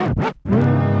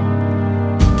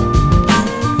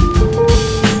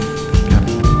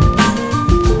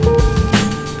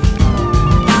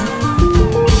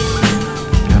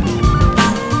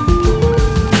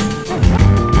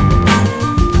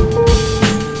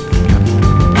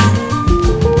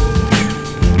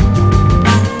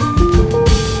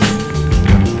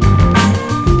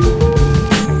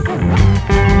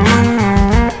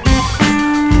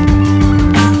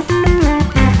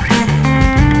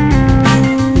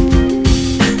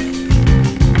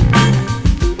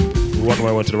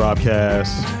everyone to the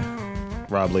Robcast.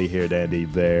 Rob Lee here, Dandy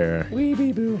there.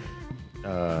 Weeby boo.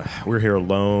 We're here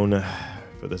alone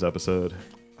for this episode.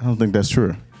 I don't think that's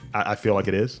true. I feel like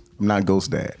it is. I'm not Ghost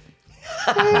Dad.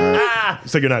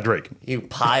 So you're not Drake. You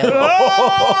pile.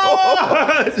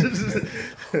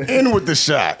 In with the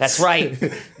shot. That's right.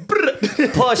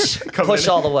 Push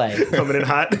all the way. Coming in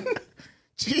hot.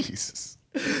 Jesus.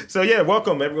 So yeah,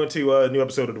 welcome everyone to a new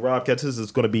episode of the Robcast. This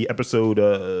is going to be episode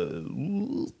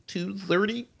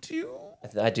 232.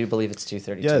 I do believe it's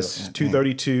 232. Yes,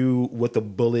 232 with a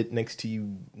bullet next to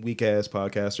you, weak ass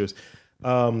podcasters.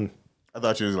 I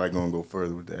thought you was like gonna go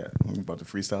further with that. You about to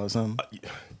freestyle or something?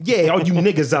 Yeah, all you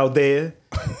niggas out there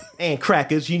and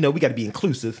crackers, you know we got to be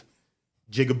inclusive.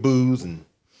 Jigaboos and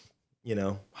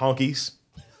honkies.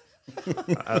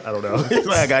 I don't know.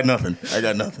 I got nothing.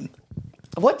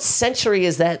 What century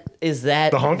is that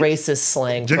racist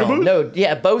slang Jigaboo? from? No,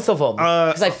 yeah, both of them.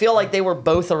 Because I feel like they were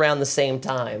both around the same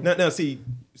time. No, see,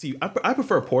 I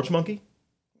prefer porch monkey.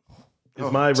 Is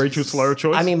my racial slur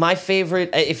choice? I mean, my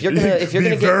favorite. If you're gonna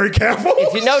be very careful. No.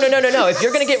 If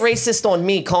you're gonna get racist on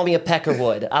me, call me a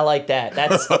Peckerwood. I like that.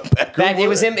 That's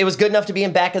it was good enough to be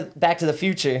in Back to the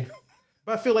Future.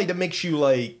 But I feel like that makes you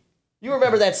like. You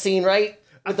remember that scene, right?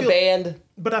 With the band.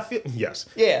 But I feel yes.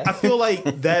 Yeah. I feel like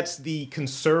that's the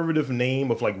conservative name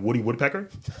of like Woody Woodpecker.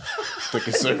 The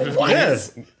conservative.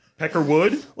 Yes.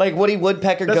 Peckerwood. Like Woody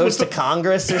Woodpecker goes to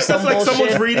Congress or some That's like bullshit.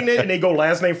 someone's reading it and they go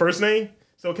last name, first name.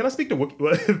 So can I speak to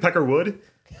Peckerwood?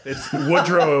 It's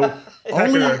Woodrow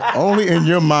Pecker. Only in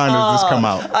your mind does this come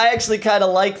out. I actually kind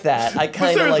of like that. I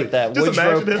kind of like that. Just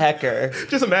Woodrow imagine Pecker.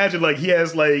 Just imagine like he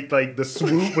has like the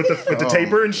swoop with the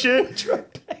taper and shit. Woodrow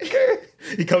Pecker.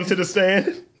 He comes to the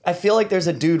stand. I feel like there's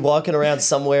a dude walking around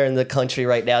somewhere in the country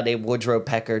right now named Woodrow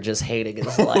Pecker just hating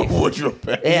his life. Woodrow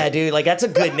Pecker. Yeah, dude, like that's a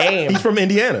good name. He's from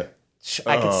Indiana.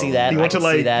 I can see that. He went to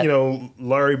like, that.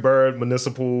 Larry Bird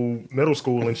Municipal Middle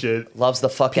School and shit. Loves the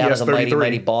fuck out of the mighty, 33.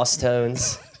 mighty boss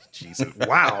tones. Jesus.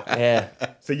 Wow. Yeah.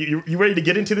 So you ready to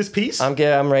get into this piece? I'm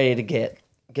ready to get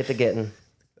to getting.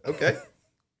 Okay.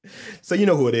 So you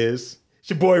know who it is.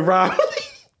 It's your boy Rob.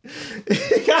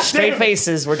 Straight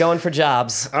faces. We're going for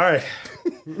jobs. All right.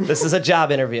 This is a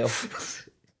job interview.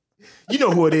 You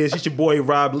know who it is. It's your boy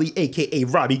Rob Lee, a.k.a.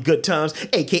 Robbie Good Times,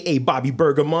 a.k.a. Bobby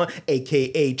Bergamon,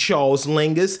 a.k.a. Charles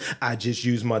Langus. I just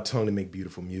use my tongue to make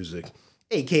beautiful music.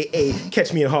 A.k.a.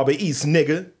 Catch Me in Harbor East,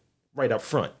 nigga. Right up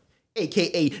front.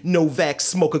 A.k.a. Novak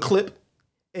Smoke a Clip.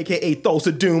 A.k.a.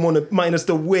 Thulsa Doom on the minus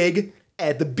the wig.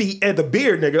 Add the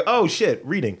beard, nigga. Oh, shit.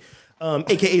 Reading.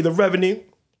 A.k.a. The Revenue.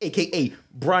 A.k.a.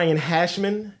 Brian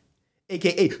Hashman.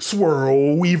 A.k.a.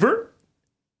 Swirl Weaver.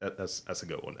 That's a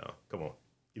good one now. Come on.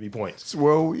 Give me points.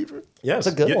 Swirl Weaver? Yes.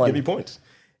 That's a good one. Give me points.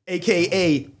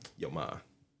 AKA, yo, ma,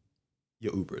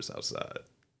 your Uber is outside.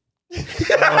 Oh,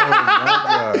 my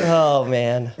God. Oh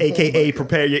man. AKA,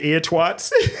 prepare your ear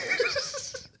twats.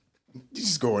 You're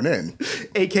just going in.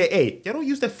 AKA, y'all don't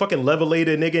use that fucking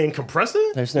levelator nigga and compressor?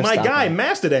 There's no My stopping. guy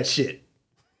mastered that shit.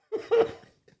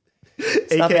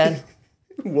 It's not bad.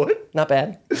 What? Not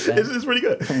bad. It's pretty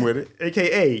good. I'm with it.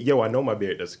 AKA, yo, I know my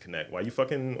beard doesn't connect. Why you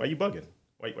bugging?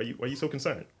 Why you so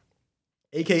concerned?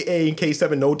 AKA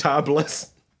K7 No Todd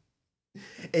Bless.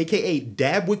 AKA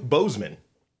Dabwick Bozeman.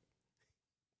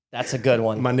 That's a good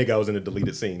one. My nigga, I was in the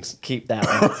deleted scenes. Keep that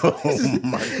one. Oh,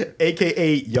 my.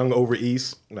 AKA Young Over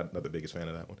East. Not the biggest fan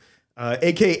of that one.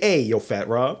 AKA Yo Fat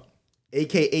Rob.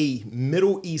 AKA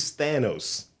Middle East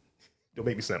Thanos. Don't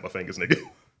make me snap my fingers, nigga.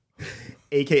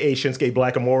 AKA Shinsuke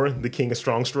Blackamora, the king of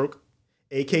strong stroke.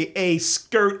 AKA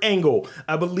Skirt Angle.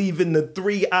 I believe in the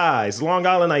 3 eyes. Long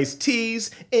Island iced teas.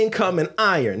 Income and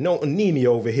iron. No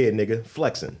anemia over here, nigga.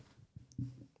 Flexing. I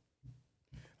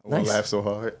won't Nice. laugh so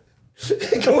hard.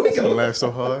 Go. Laugh so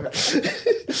hard.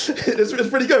 It's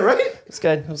pretty good, right? It's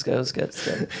good. It was good.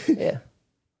 Yeah.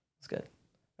 It's good.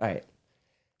 All right.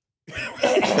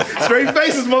 Straight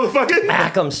faces, motherfucker.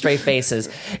 Back 'em, straight faces.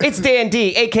 It's Dan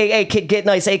D, a.k.a. Kid Get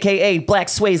Nice, a.k.a. Black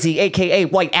Swayze, a.k.a.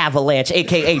 White Avalanche,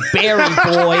 a.k.a. Berry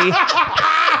Boy.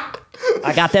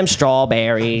 I got them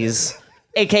strawberries.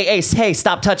 A.k.a. Hey,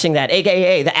 stop touching that.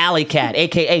 A.k.a. The Alley Cat,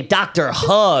 a.k.a. Dr.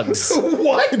 Hugs.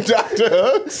 What? Dr.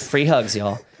 Hugs? Free hugs,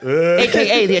 y'all.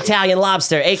 A.k.a. The Italian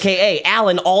Lobster, a.k.a.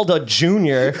 Alan Alda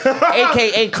Jr.,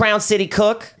 a.k.a. Crown City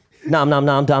Cook. Nom nom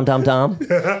nom dom dom dom.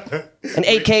 And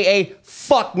AKA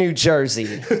fuck New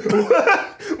Jersey.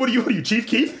 What are you, Chief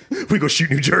Keef? We go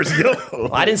shoot New Jersey up.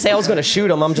 Well, I didn't say I was gonna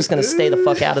shoot him. I'm just gonna stay the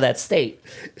fuck out of that state.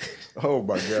 Oh,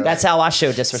 my God. That's how I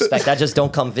show disrespect. I just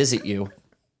don't come visit you.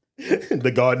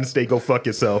 The Garden State, go fuck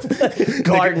yourself.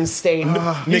 Garden State. You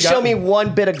nigga, show me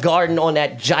one bit of garden on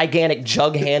that gigantic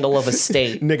jug handle of a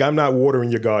state. Nigga, I'm not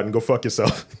watering your garden. Go fuck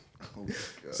yourself.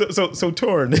 So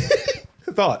torn.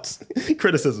 Thoughts,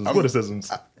 criticisms,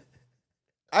 witticisms.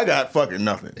 I got fucking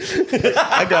nothing.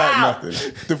 I got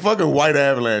nothing. The fucking White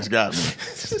Avalanche got me.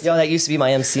 Yo, that used to be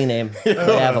my MC name. White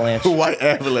Avalanche. The White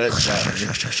Avalanche got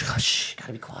me. Shh,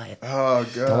 gotta be quiet. Oh,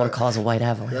 God. Don't want to cause a white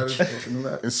avalanche.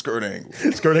 And skirt angle.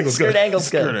 Skirt angle's Skirt good. angle's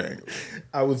Skirt good. angle.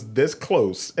 I was this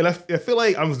close, and I feel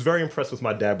like I was very impressed with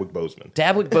my Dabwick Bozeman.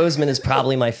 Dabwick Bozeman is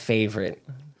probably my favorite.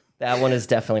 That one is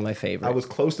definitely my favorite. I was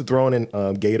close to throwing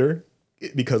in Gator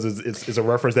because it's a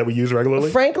reference that we use regularly.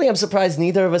 Frankly, I'm surprised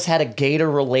neither of us had a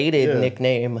Gator-related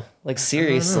nickname. Like,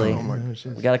 seriously.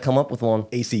 We got to come up with one.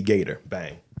 AC Gator,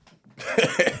 bang.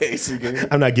 AC Gator.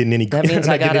 I'm not getting any. That means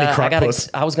I'm not getting any Croc puss.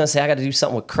 I was going to say I got to do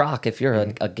something with Croc if you're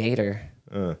a Gator.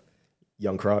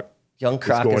 Young Croc. Young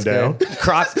Croc going is down. good.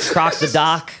 Croc the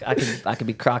Doc. I could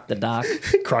be Croc the Doc.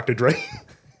 Croc the Dre.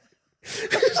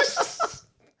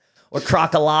 Or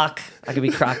Croc-a-Lock. I could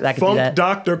be Croc. I could do Funk that.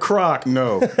 Dr. Croc.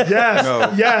 No. Yes.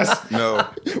 No. Yes. No.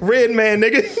 Red man,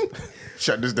 nigga.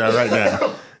 Shut this down right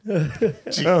now.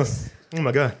 Oh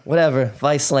my God. Whatever.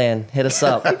 Viceland. Hit us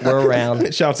up. We're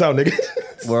around. Shouts out, nigga.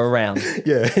 We're around.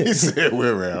 Yeah. He said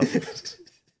we're around.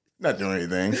 Not doing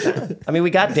anything. I mean,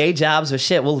 we got day jobs, but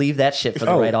shit, we'll leave that shit for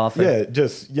the right offer. Yeah,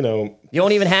 just, You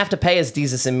don't even have to pay us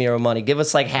Desus and Miro money. Give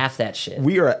us like half that shit.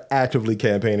 we are actively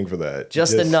campaigning for that.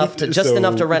 Just enough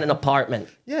to rent an apartment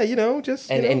Yeah,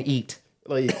 just and eat.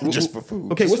 like Just for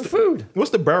food. Okay, Just for food. What's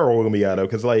the barrel gonna be out of?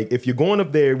 Because like if you're going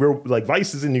up there, we're like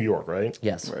Vice is in New York, right?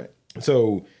 Yes. Right.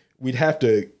 So we'd have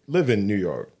to live in New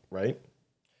York, right?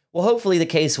 Well, hopefully the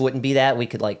case wouldn't be that. We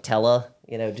could like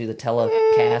do the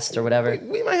telecast or whatever.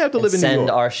 We might have to and live in New send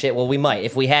York. our shit. Well, we might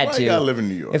if we had Why to. you gotta live in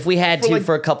New York? If we had to like-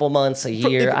 for a couple months, a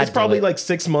year, It's I'd do probably it. like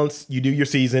 6 months. You do your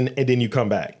season and then you come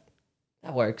back.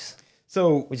 That works.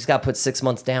 So We just got to put 6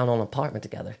 months down on an apartment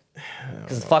together.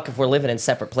 Because fuck, if we're living in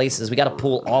separate places, we got to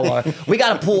pool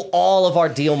all of our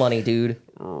deal money, dude.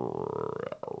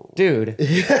 Dude,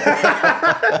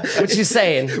 what you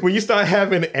saying? when you start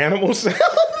having animal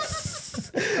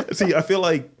sounds, see, I feel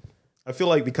like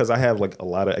because I have like a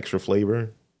lot of extra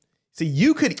flavor. See,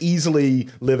 you could easily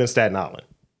live in Staten Island,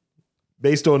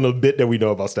 based on the bit that we know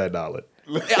about Staten Island.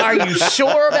 Are you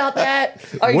sure about that?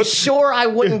 Are you What- sure I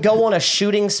wouldn't go on a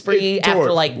shooting spree Tor,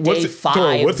 after like day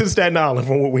 5? What's in Staten Island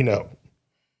from what we know?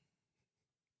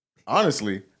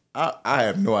 Honestly, I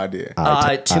have no idea.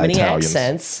 Too many Italians.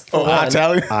 accents. Oh, One.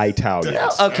 Italian?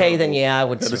 Italians. Okay, then yeah, I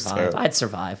would is survive. terrible. I'd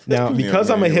survive. Now, because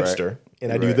Yeah, I'm a you're hipster right.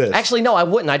 and I You're do right. this, Actually, no, I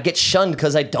wouldn't. I'd get shunned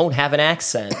because I don't have an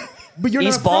accent. but you're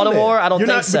East not from Baltimore, there. I don't You're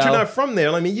think not, so. But you're not from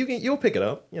there. I mean, you'll pick it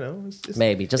up. It's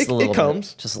Maybe just a little It bit.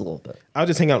 comes. Just a little bit. I'll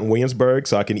just hang out in Williamsburg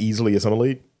so I can easily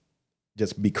assimilate.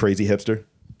 Just be crazy hipster.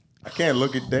 I can't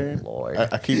look at Dan. Lord.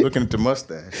 I keep looking at the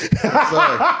mustache. I'm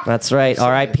sorry. That's right.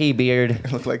 R.I.P.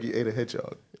 Beard. Look like you ate a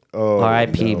hedgehog. Oh,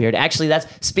 R.I.P. no. Beard. Actually, that's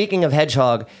speaking of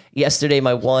hedgehog. Yesterday,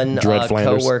 my one Dread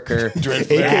Flanders. coworker. AKA Dread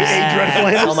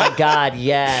Flanders. Oh my God!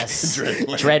 Yes.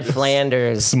 Dread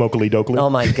Flanders. Smokely Dokley. Oh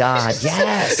my God!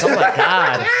 Yes. Oh my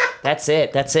God! That's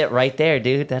it. That's it right there,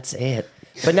 dude. That's it.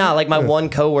 But no, like my one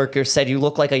coworker said, you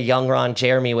look like a young Ron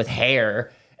Jeremy with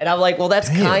hair, and I'm like, well, that's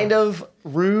kind of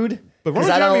rude. But Ron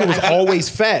 'cause I Jeremy don't- was I- always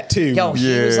fat too. Yo,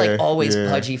 he was like Yeah, always yeah.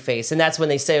 pudgy face, and that's when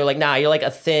they say like, "Nah, you're like a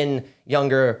thin,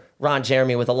 younger Ron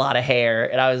Jeremy with a lot of hair."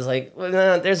 And I was like, well,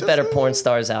 nah, "There's better porn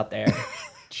stars out there."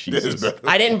 Jesus.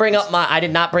 I did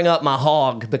not bring up my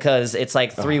hog because it's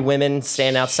like 3 women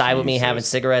standing outside with me having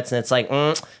cigarettes, and it's like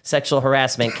sexual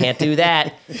harassment. Can't do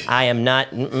that. I am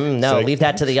not. No, Sex- leave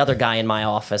that to the other guy in my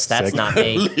office. That's Sex- not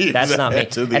me. Leave That's not me.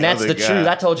 that to the And that's other the guy. truth.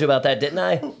 I told you about that, didn't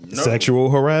I?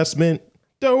 Sexual harassment.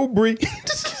 Dobry.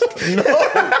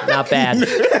 Not bad.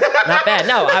 Not bad.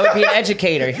 No, I would be an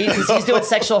educator. He's doing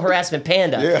sexual harassment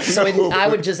panda. Yeah. So I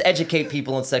would just educate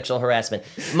people on sexual harassment.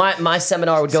 My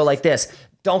seminar would go like this.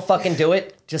 Don't fucking do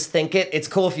it. Just think it. It's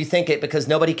cool if you think it because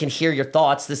nobody can hear your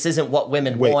thoughts. This isn't what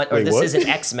women want, or wait, this what? isn't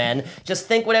X-Men. Just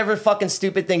think whatever fucking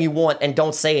stupid thing you want and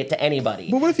don't say it to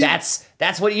anybody. But what if you-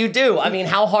 That's what you do. I mean,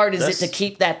 how hard is it to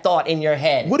keep that thought in your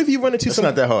head? What if you run into It's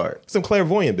not that hard. some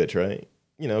clairvoyant bitch, right?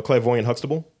 Clairvoyant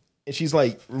Huxtable. And she's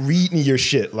like reading your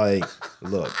shit like,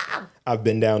 look, I've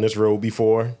been down this road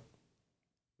before.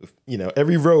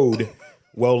 Every road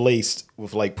well laced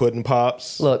with like pudding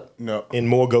pops. Look, No. And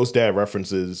more Ghost Dad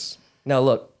references no,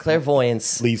 look,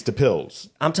 clairvoyance. leads to pills.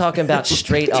 I'm talking about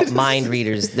straight up mind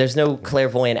readers. There's no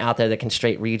clairvoyant out there that can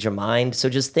straight read your mind. So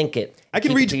just think it. I can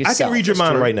Keep read it to I can yourself. read your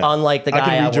mind right now. Unlike the I guy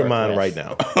can read your work mind with. right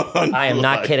now. I am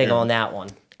not Unlike kidding him. on that one.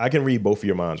 I can read both of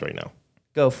your minds right now.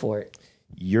 Go for it.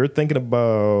 You're thinking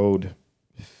about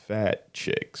fat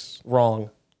chicks.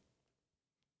 Wrong.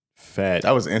 Fat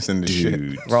That was instant as shit.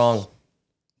 dudes. Wrong.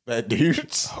 Fat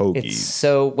dudes. Hoagies. It's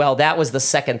so well. That was the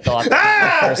second thought. Not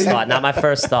my first thought. Not my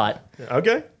first thought.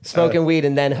 Okay. Smoking weed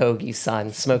and then hoagies,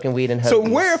 son. Smoking weed and hoagies. So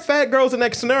where are fat girls in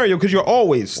that scenario? Because you're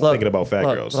always thinking about fat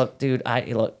look, girls. Look, dude.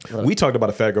 Look. We talked about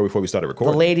a fat girl before we started The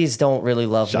recording. ladies don't really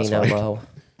love Shots me no fired. mo.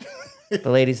 The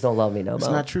ladies don't love me no mo. It's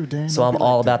not true, Dan. So Don't I'm be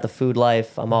all like about the food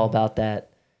life. I'm all about that.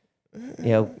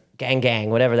 Gang,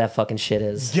 whatever that fucking shit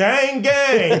is. Gang,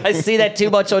 gang. I see that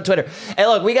too much on Twitter. Hey,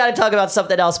 look, we got to talk about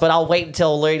something else, but I'll wait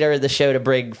until later in the show to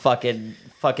bring fucking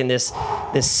this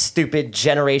stupid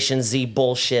Generation Z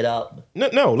bullshit up.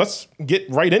 No, let's get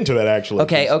right into that, actually.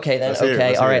 Okay, then. Let's hear it, Okay,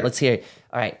 let's all hear right, it. let's hear it.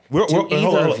 All right. We're, Do either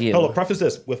hold of on, you. hold on. Preface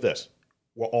this with this.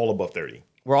 We're all above 30.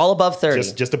 We're all above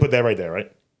 30. Just to put that right there,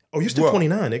 right? Oh, you're still Whoa.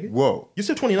 29, nigga. Whoa. You're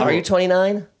still 29. Are you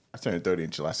 29? I turned 30 in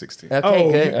July 16th. Okay,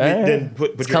 Oh, good. All right. then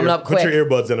put your coming up put your quick.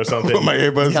 earbuds in or something. Put my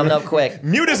earbuds Coming in. up quick.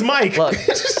 Mute his mic.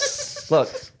 Look,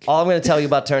 all I'm going to tell you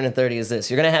about turning 30 is this.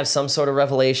 You're going to have some sort of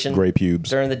revelation Gray pubes.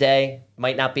 during the day.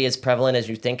 Might not be as prevalent as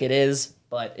you think it is,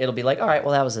 but it'll be like, all right,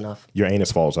 well, that was enough. Your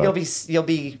anus falls out. You'll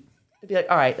be like,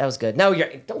 all right, that was good. No,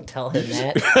 don't tell him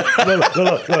that.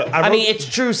 Look. I mean, it's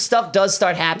true. Stuff does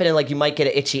start happening. Like you might get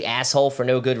an itchy asshole for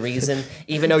no good reason,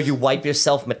 even though you wipe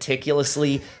yourself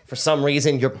meticulously. For some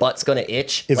reason, your butt's gonna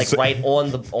itch, It's like so- right on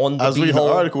the I was reading an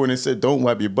beehole. article and it said, "Don't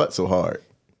wipe your butt so hard."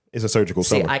 it's a surgical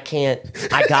See, summer. I can't.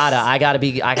 I gotta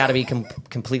be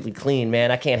completely clean, man.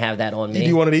 I can't have that on you me.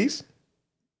 do one of these?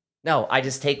 No, I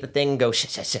just take the thing and go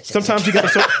shit. Sometimes you got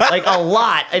to Like a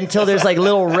lot until there's like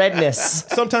little redness.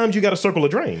 sometimes you got to circle a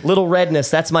drain. Little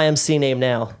redness. That's my MC name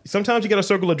now. Sometimes you got to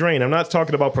circle a drain. I'm not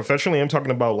talking about professionally. I'm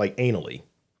talking about like anally.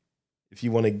 If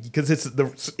you want to, because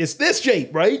it's this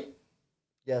shape, right?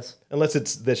 Yes. Unless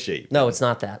it's this shape. No, it's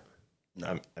not that.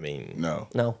 I mean, No.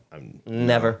 No. I'm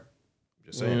Never.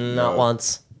 just saying. Not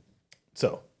once.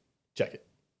 So, check it.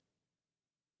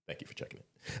 Thank you for checking it.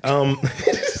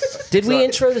 Did we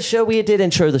intro the show? We did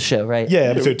intro the show, right? Yeah,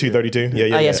 episode 232.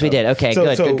 Yeah. Oh, yes, we did. Okay,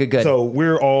 good. So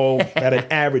we're all at an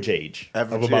average age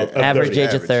of Average about age. of Average 30.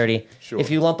 age of 30. Sure. If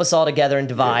you lump us all together and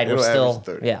divide, Yeah, we're it'll still average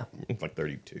 30. yeah. It's like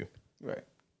 32. Right.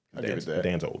 I give it that.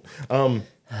 Dan's old.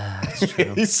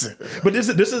 He said- But this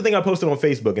is the thing I posted on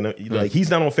Facebook, and like he's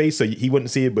not on Face, so he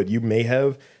wouldn't see it, but you may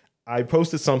have. I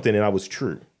posted something, and I was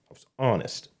true. I was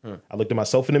honest. I looked at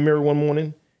myself in the mirror one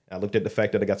morning. And I looked at the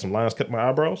fact that I got some lines cut in my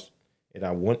eyebrows, and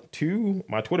I went to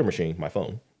my Twitter machine, my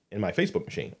phone, and my Facebook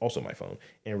machine, also my phone,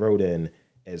 and wrote in,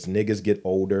 "As niggas get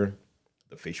older,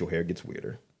 the facial hair gets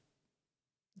weirder."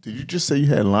 Did you just say you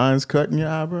had lines cut in your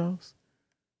eyebrows?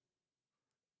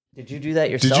 Did you do that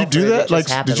Did yourself? you do or that? it just Like,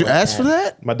 happen did you like ask for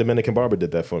that? My Dominican barber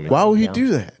did that for me. Why would he Yeah. do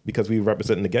that? Because we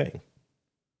representing the gang.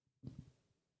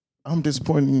 I'm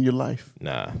disappointed in your life.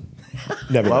 Nah,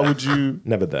 never. Why that. would you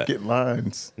Never that. get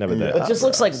lines? Never in your that. It just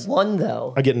looks like eyebrows? one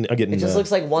though. I'm getting. It just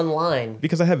looks like one line.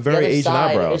 because I have The very other Asian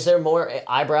side, eyebrows. is there more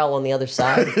eyebrow on the other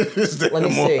side? Is there Let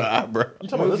me more see. eyebrow?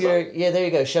 Yeah, there you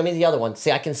go. Show me the other one.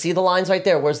 See, I can see the lines right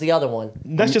there. Where's the other one?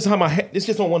 That's just how my hair. It's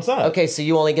just on one side. Okay, so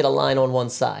you only get a line on one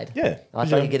side. Yeah. I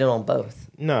thought you get it on both.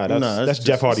 Nah, Nah, that's it's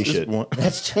Jeff just- Hardy it's just shit. one-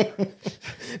 That's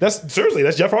That's seriously,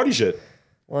 that's Jeff Hardy shit.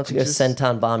 Why don't you go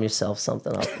senton bomb yourself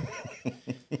something up?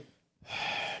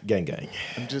 Gang, gang.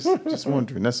 I'm just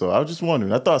wondering. That's all. I was just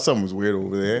wondering. I thought something was weird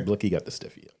over there. Look, he got the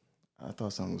stiffy. I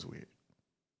thought something was weird.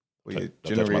 Well, yeah, Don't touch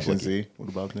my Generation blicky. Z. What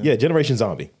about them? Yeah, Generation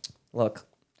Zombie. Look,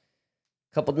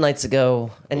 a couple nights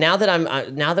ago, and now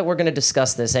that we're going to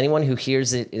discuss this, anyone who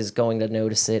hears it is going to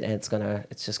notice it, and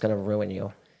it's just gonna ruin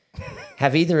you.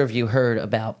 Have either of you heard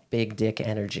about big dick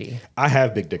energy? I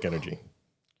have big dick energy.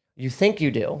 You think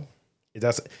you do?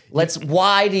 That's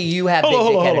Why do you have Hold big on,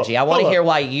 dick hold on, energy? I hold want to on. hear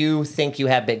why you think you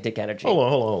have big dick energy.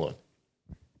 hold on.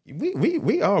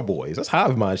 We are boys. That's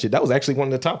hive mind shit. That was actually one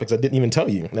of the topics I didn't even tell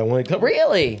you that I wanted to cover.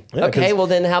 Really? Yeah, Okay, 'cause- well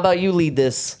then how about you lead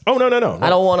this? Oh no. I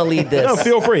don't want to lead this. No,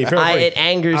 feel free. Feel free. It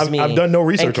angers me. I've done no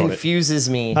research and on it. confuses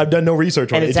me. I've done no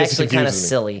research on and it. it's It just actually kind of confuses me.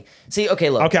 silly. See, okay,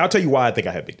 look. Okay, I'll tell you why I think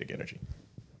I have big dick energy.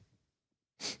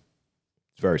 It's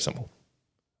very simple.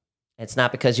 It's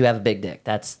not because you have a big dick.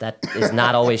 That is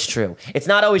not always true. It's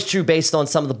not always true based on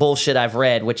some of the bullshit I've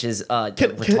read, which is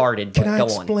retarded. Can but I go on.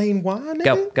 explain why?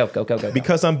 Nigga? Go.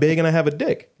 Because I'm big and I have a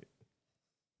dick.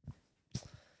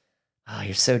 Oh,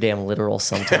 you're so damn literal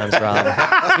sometimes,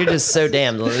 Rob. You're just so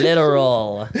damn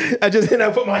literal. I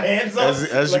put my hands up.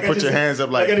 As you put your hands up,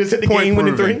 like I just hit the point game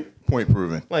winning proven. three. Point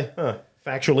proven. Like,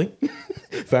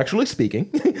 factually speaking,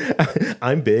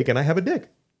 I'm big and I have a dick.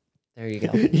 There you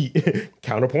go.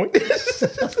 Counterpoint.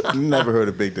 Never heard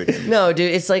of big dick. No,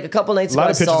 dude, it's like a couple nights ago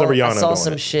lot of pictures of Rihanna I saw doing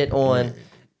some it. shit on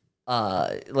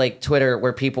like Twitter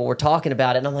where people were talking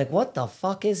about it, and I'm like, what the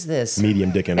fuck is this?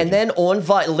 Medium dick energy. And then on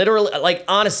Vice, literally, like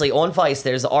honestly, on Vice,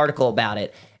 there's an article about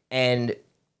it, And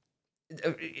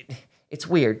it's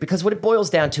weird because what it boils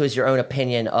down to is your own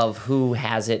opinion of who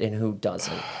has it and who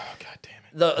doesn't. God damn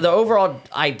it. The overall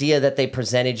idea that they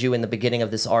presented you in the beginning of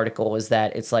this article is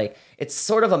that it's like it's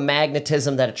sort of a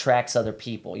magnetism that attracts other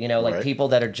people, you know, like Right. people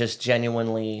that are just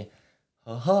genuinely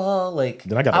like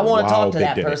Then I got I a want to talk wild to big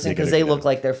that dick- person dick because they energy look then.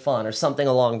 like they're fun or something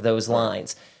along those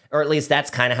lines. Or at least that's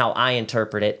kind of how I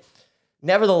interpret it.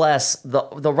 Nevertheless,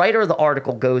 the writer of the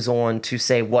article goes on to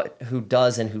say who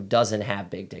does and who doesn't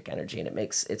have big dick energy, and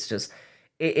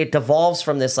it devolves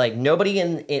from this like nobody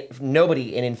in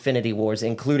Infinity Wars,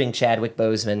 including Chadwick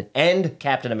Boseman and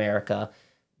Captain America,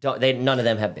 none of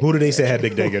them have big. Who did they say had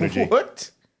big dick energy?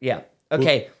 What? Yeah.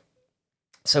 Okay.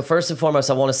 So first and foremost,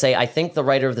 I want to say I think the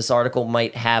writer of this article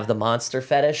might have the monster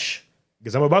fetish.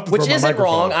 Because I'm about to Which throw my isn't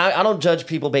microphone. wrong. I don't judge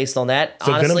people based on that.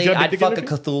 So Venom's Honestly, got big I'd dick fuck a energy?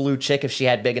 Cthulhu chick if she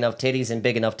had big enough titties and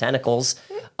big enough tentacles.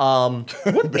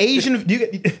 Asian? Do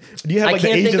you have I like the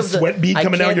can't think Asian of the sweat bead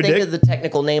coming down your I can't dick? think of the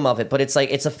technical name of it, but it's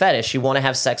like it's a fetish. You want to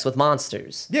have sex with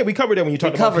monsters. Yeah, we covered that when you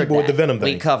talked about Covered people that. with the venom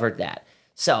We thing. covered that.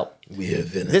 So We have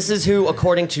venom. this is who,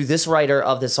 according to this writer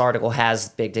of this article, has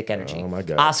big dick energy. Oh, my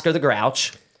God. Oscar the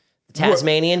Grouch, the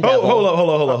Tasmanian Oh, Devil.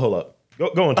 hold up.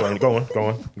 Go on, Tony. Go on.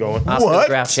 Oscar What? the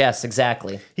Grouch, yes,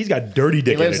 exactly. He's got dirty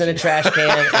dick He lives in a energy. trash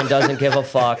can and doesn't give a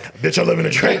fuck. Bitch, I live in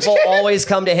a trash People can. always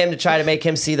come to him to try to make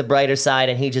him see the brighter side,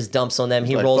 and he just dumps on them.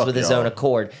 He Like, rolls fuck with his y'all. own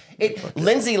accord.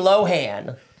 Lindsay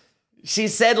Lohan. She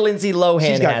said Lindsay Lohan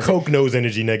He's got has it. coke nose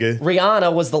energy, nigga.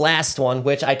 Rihanna was the last one,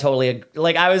 which I totally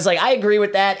I was like, I agree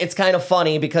with that. It's kind of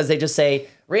funny because they just say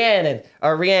Rihanna.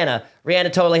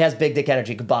 Rihanna totally has big dick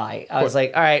energy. Goodbye. I was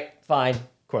like, all right, fine.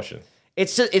 Question.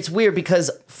 It's weird because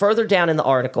further down in the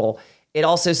article, it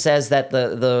also says that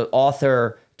the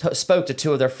author spoke to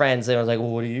two of their friends. They were like, well,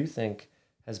 what do you think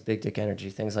has big dick energy?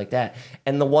 Things like that.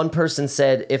 And the one person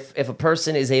said, if a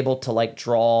person is able to like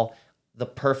draw the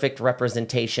perfect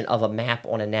representation of a map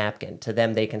on a napkin, to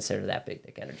them, they consider that big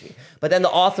dick energy. But then the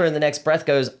author in the next breath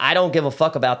goes, I don't give a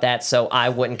fuck about that, so I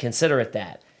wouldn't consider it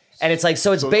that. And it's like,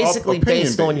 so it's basically opinion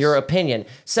based on based. your opinion.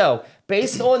 So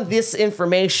based on this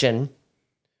information,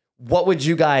 what would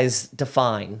you guys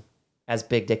define as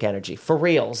big dick energy? For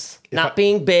reals. Not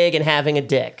being big and having a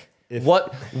dick.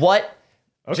 What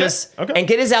just okay. and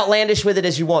get as outlandish with it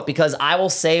as you want, because I will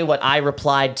say what I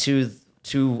replied to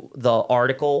the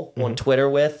article on Twitter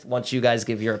with once you guys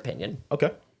give your opinion. Okay.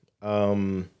 You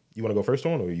want to go first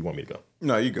on, or you want me to go?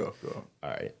 No, you go. All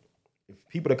right. If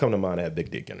people that come to mind have big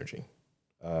dick energy,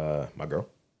 my girl,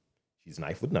 she's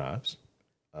knife with knives.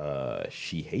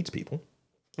 She hates people.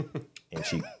 But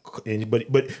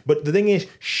the thing is,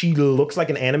 she looks like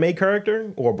an anime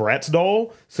character or a Bratz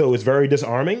doll, so it's very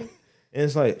disarming. And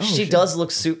it's like, oh, She shit. does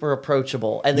look super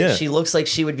approachable, and then Yeah. she looks like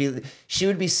she would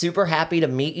be super happy to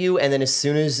meet you, and then as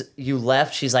soon as you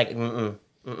left, she's like, mm-mm.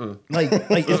 like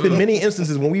it's been many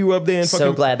instances when we were up there in So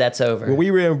fucking glad that's over. when we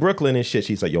were in Brooklyn and shit.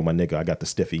 She's like, yo, my nigga, I got the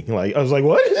stiffy. Like, I was like,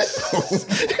 what?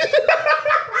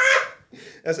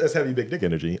 That's heavy big dick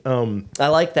energy. I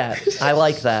like that. I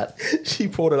like that. She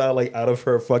pulled it out like out of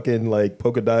her fucking like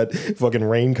polka dot fucking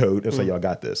raincoat. It's like, y'all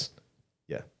got this.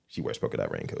 Yeah, she wears polka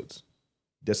dot raincoats.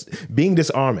 Being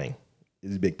disarming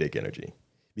is big dick energy.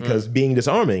 Because being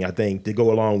disarming, I think, to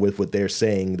go along with what they're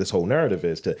saying this whole narrative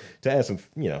is to add some,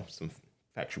 some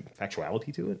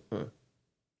factuality to it.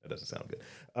 That doesn't sound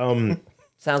good.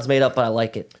 Sounds made up, but I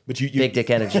like it. But you Big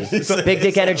dick energy. Big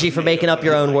dick energy for making up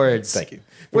your own words. Thank you.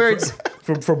 Words.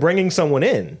 For bringing someone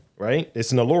in, right?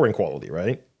 It's an alluring quality,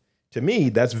 right? To me,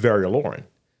 that's very alluring.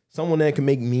 Someone that can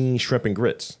make mean shrimp and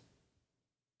grits,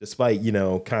 despite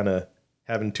kind of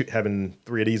having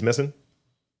three of these missing.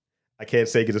 I can't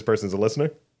say because this person's a listener.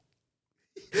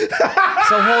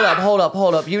 So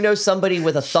hold up. You know somebody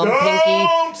with a thumb pinky?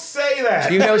 Don't say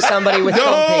that. You know somebody with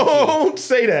thumb pinky? Don't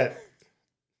say that.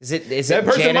 Is it That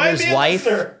person might janitor's be a wife?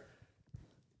 listener.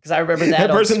 Because I remember that.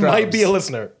 That on person might Scrubs. be a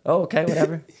listener. Oh, okay,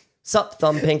 whatever. Sup,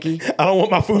 thumb pinky? I don't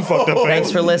want my food fucked up. fam.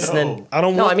 Thanks for listening. I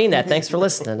don't No, want- I mean that. Thanks for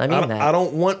listening. I mean that. I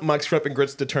don't want my shrimp and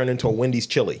grits to turn into a Wendy's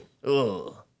chili.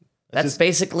 Ugh. That's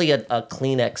basically a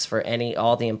Kleenex for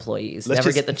all the employees. Let's Never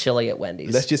just- get the chili at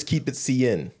Wendy's. Let's just keep it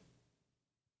CN.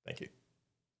 Thank you.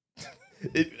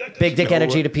 Big dick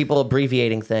energy to people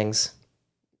abbreviating things.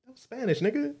 Spanish,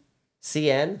 nigga.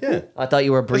 CN? Yeah. I thought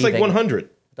you were That's breathing. like 100.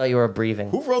 I thought you were breathing.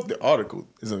 Who wrote the article?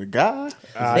 Is it a guy?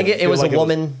 I think it feel was like a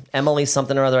woman, Emily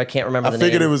something or other. I can't remember I the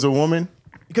figured name. it was a woman.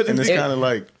 Because And it's it- kind of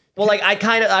like, Well, like I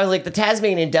was like the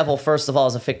Tasmanian Devil. First of all,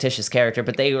 is a fictitious character,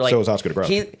 but they were like So is Oscar the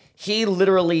Grouch. He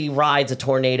literally rides a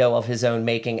tornado of his own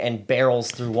making and barrels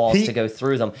through walls to go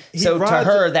through them. So to rides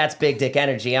her, that's big dick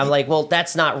energy. I'm like, well,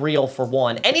 that's not real for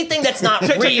one. Anything that's not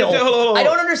real, hold on. I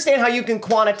don't understand how you can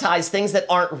quantize things that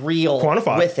aren't real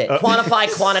Quantify. with it.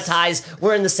 Quantize.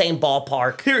 We're in the same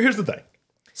ballpark, Here's the thing.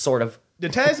 sort of. The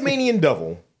Tasmanian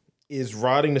Devil is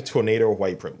riding the tornado of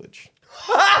white privilege.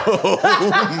 What?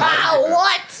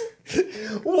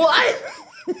 What?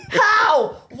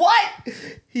 How? What?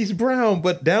 He's brown,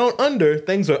 but down under,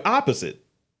 things are opposite.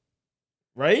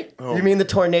 Right? You mean the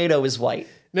tornado is white?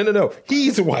 No.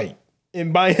 He's white.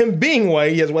 And by him being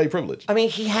white, he has white privilege. I mean,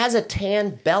 he has a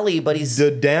tan belly, but he's... The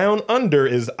down under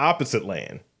is opposite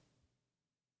land.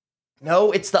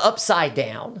 No, it's the upside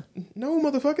down. No,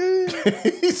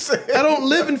 motherfucker. He said, I don't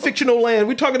live in fictional land.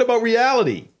 We're talking about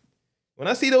reality. When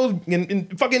I see those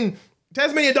in fucking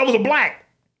Tasmanian Devils are black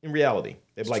in reality.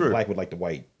 They're like true. black with like the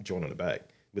white joint on the back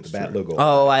with the bat logo.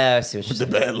 Oh, I see what you're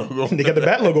the saying. bad logo. They got the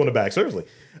bat logo on the back, seriously.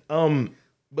 But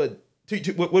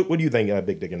what do you think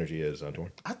Big Dick Energy is,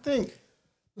 Torn? I think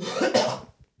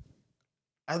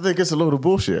it's a load of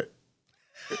bullshit.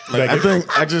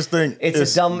 I just think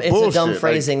It's a dumb bullshit.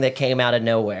 phrasing that came out of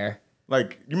nowhere.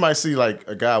 Like you might see like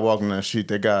a guy walking down the street.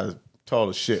 That guy's tall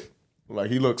as shit. Like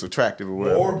he looks attractive or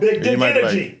whatever. Or Big And you Dick might be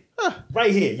like, Energy.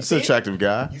 Right here. You That's see an it? attractive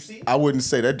guy. You see it? I wouldn't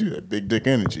say that dude had big dick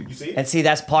energy. You see it? And see,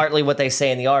 that's partly what they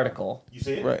say in the article. You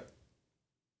see it? Right.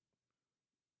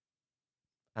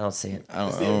 I don't see it. I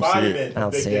It's don't, the I don't see embodiment it. I don't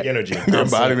of Big see Dick it. Energy. The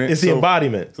embodiment. It's the So-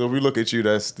 embodiment. So if we look at you,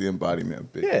 that's the embodiment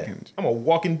of big dick Yeah. energy. I'm a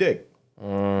walking dick.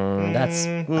 That's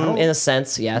in a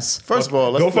sense, yes. First of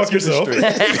all, let's Go fuck get this yourself. straight.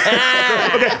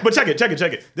 Okay, but check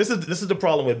it. This is the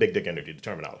problem with Big Dick Energy, the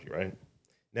terminology, right?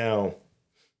 Now,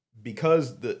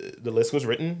 because the list was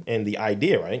written and the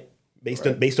idea, right, based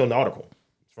on the article,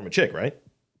 it's from a chick, right?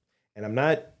 And I'm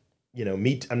not,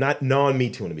 I'm not non-me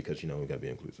tooing it because we gotta be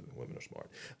inclusive. Women are smart.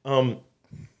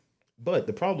 But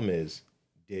the problem is,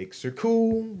 dicks are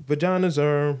cool, vaginas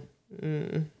are.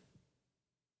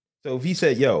 So if he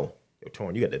said, "Yo,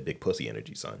 Torn, you got that big pussy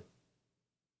energy, son,"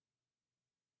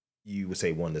 you would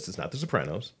say, one, this is not The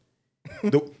Sopranos.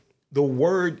 The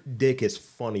word dick is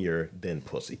funnier than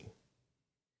pussy.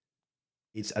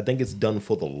 I think it's done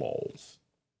for the lulz.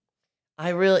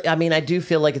 I do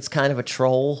feel like it's kind of a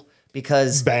troll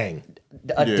because Bang.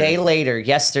 a day later,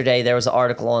 yesterday, there was an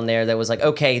article on there that was like,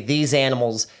 okay, these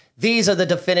are the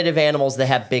definitive animals that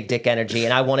have big dick energy,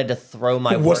 and I wanted to throw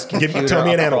my computer tell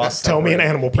me an animal. across the Tell me an room.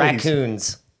 animal, please.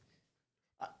 Raccoons.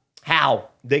 How?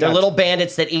 They're They're little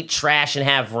bandits that eat trash and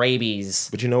have rabies.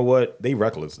 But you know what? They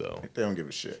reckless, though. They don't give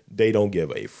a shit. They don't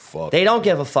give a fuck. They don't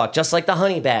give a fuck, just like the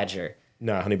honey badger.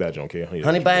 Nah, honey badger don't care.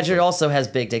 Honey badger also has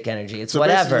big dick energy. It's So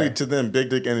whatever. basically, to them, big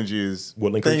dick energy is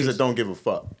Woodland things creatures? that don't give a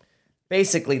fuck.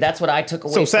 Basically, that's what I took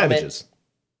away So from savages.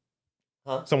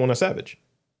 Huh? Someone that's savage.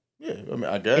 Yeah, I mean,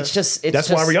 I guess. It's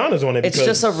That's why Rihanna's on it. It's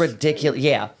just a because ridiculous.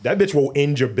 Yeah, that bitch will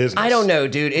end your business. I don't know,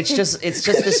 dude. It's just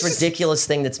this ridiculous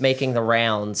thing that's making the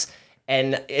rounds,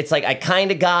 and it's like I kind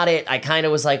of got it. I kind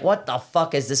of was like, what the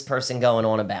fuck is this person going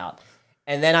on about?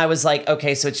 And then I was like,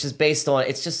 okay, so it's just based on.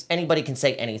 It's just anybody can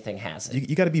say anything has it.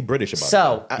 You got to be British about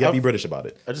So- it. You got to be British about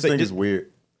it. I just think it's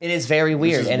weird. It is very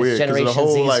weird, It's and weird, it's 'cause of Generation the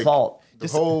whole, Z's like, fault. The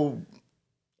whole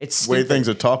It's way stupid. things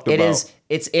are talked It about. is.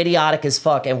 It's idiotic as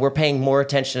fuck, and we're paying more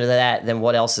attention to that than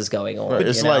what else is going on. Right,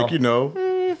 it's you know?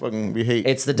 like, fucking, we hate.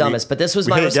 It's the dumbest, but this was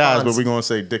we my hate guys, response. but we're gonna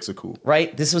say dicks are cool.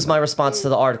 Right? This was my response to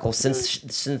the article.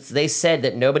 Since they said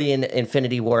that nobody in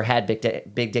Infinity War had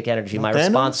big dick energy, my Thanos?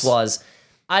 response was,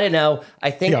 I don't know.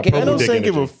 I think Yeah, I don't dick say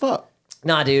give a energy. fuck.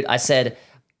 nah, dude. I said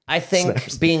I think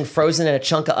Snaps. being frozen in a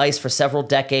chunk of ice for several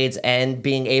decades and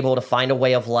being able to find a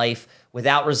way of life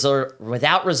without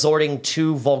resorting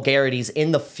to vulgarities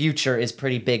in the future is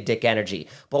pretty big dick energy.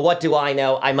 But what do I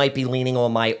know? I might be leaning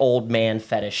on my old man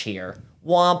fetish here.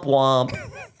 Womp womp.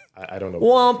 I don't know.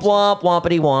 Womp womp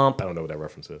wompity womp. I don't know what that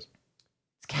reference is.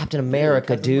 It's Captain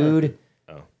America, dude.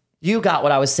 Oh. You got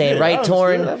what I was saying, Yeah, right, I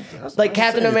Torn? understood. I Like didn't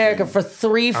Captain say America anything. for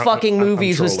three fucking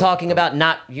movies was trolling. talking about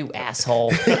not you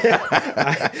asshole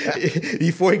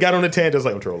Before he got on the tangent, I was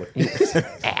like, I'm trolling.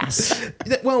 ass.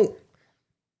 Well,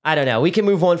 I don't know. We can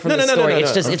move on from No, the no, no, story. no, It's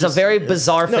no. just it's a very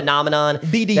bizarre phenomenon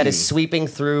BD. that is sweeping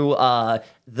through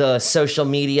the social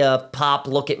media pop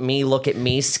look at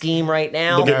me scheme right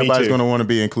now. Look at me Everybody's too. gonna want to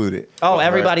be included. Oh,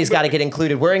 everybody's got to get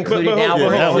included. We're included now.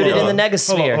 We're included in the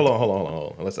Negosphere.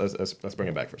 Hold on. Let's bring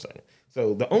it back for a second.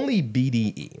 So the only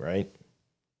BDE, right?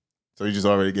 So you just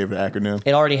already gave it an acronym.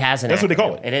 It already has an That's what they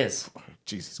call acronym. it. It is.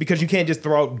 Jesus. Because you can't just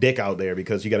throw dick out there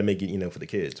because you got to make it, for the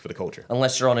kids, for the culture.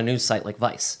 Unless you're on a news site like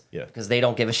Vice. Yeah. Because they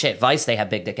don't give a shit. Vice, they have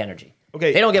big dick energy.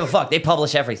 Okay. They don't give a fuck. They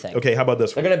publish everything. Okay, how about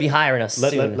this They're one? going to be hiring us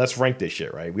soon. Let's rank this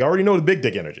shit, right? We already know the big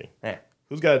dick energy. Yeah.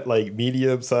 Who's got like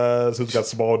medium size? Who's got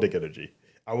small dick energy?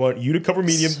 I want you to cover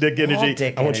medium dick energy.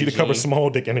 dick I want you to cover energy. small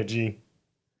dick energy.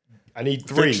 I need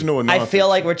 3. Fictional and I non-fictional. feel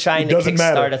like we're trying to doesn't kickstart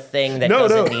matter. a thing that No,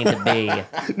 doesn't no. need to be.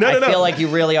 No, I no. feel like you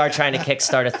really are trying to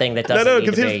kickstart a thing that doesn't No, need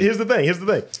because to be. here's the thing. Here's the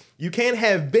thing. You can't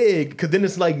have big because then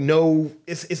it's like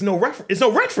it's no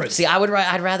reference. See,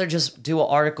 I'd rather just do an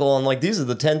article on like these are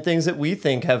the 10 things that we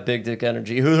think have big dick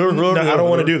energy. No, I don't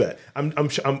want to do that.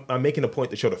 I'm making a point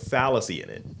to show the fallacy in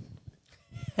it.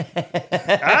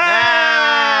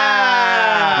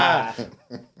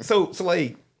 So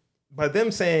like by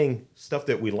them saying stuff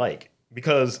that we like,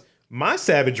 because my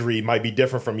savagery might be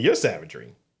different from your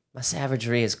savagery. My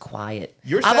savagery is quiet.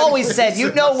 Your I've always savagery said,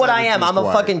 you know what I am. savagery is I'm a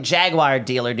quiet. fucking Jaguar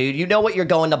dealer, dude. You know what you're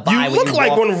going to buy. You when look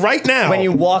like walk, one right now. when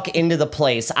you walk into the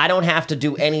place. I don't have to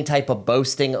do any type of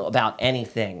boasting about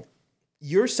anything.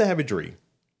 Your savagery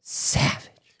Savage.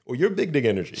 or your big dick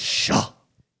energy Sure.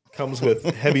 comes with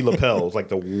heavy lapels, like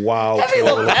the wild. Heavy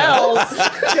lapels.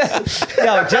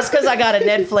 Yo, just because I got a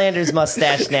Ned Flanders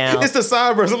mustache now. It's the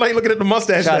sideburns. I'm like looking at the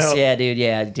mustache now.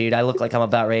 Yeah, dude. I look like I'm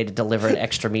about ready to deliver an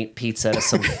extra meat pizza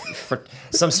to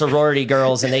some sorority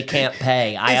girls, and they can't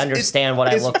pay. I understand what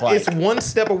I look like. It's one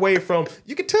step away from.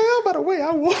 You can tell by the way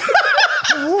I walk.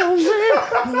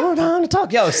 Hold on to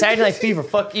talk. Yo, Saturday Night Fever.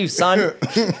 Fuck you, son.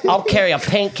 I'll carry a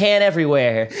paint can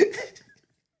everywhere.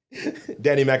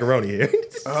 Danny Macaroni here.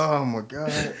 Oh my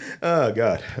god. Oh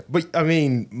God. But I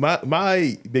mean,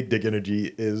 my big dick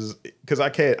energy is because I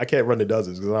can't run the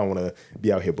dozens because I don't want to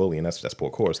be out here bullying. That's poor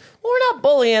course. We're not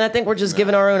bullying. I think we're just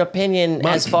giving our own opinion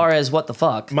as far as what the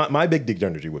fuck. My big dick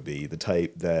energy would be the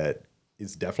type that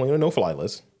is definitely on a no-fly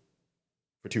list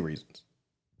for 2 reasons.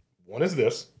 One is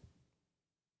this,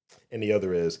 and the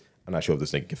other is I'm not sure if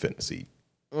this nigga can fit in the seat.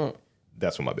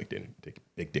 That's what my big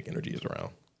dick energy is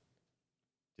around.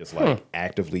 Just like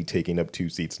actively taking up 2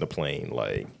 seats in a plane,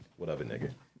 like whatever,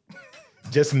 nigga.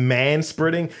 Just man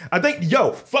spreading. I think,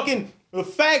 fucking the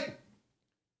fact.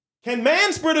 Can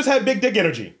man spreaders have big dick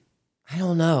energy? I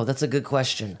don't know. That's a good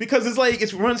question. Because it's like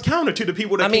it runs counter to the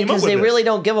people that I mean, came up because with they this. really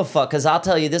don't give a fuck. Because I'll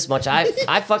tell you this much: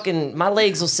 I fucking my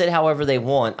legs will sit however they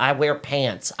want. I wear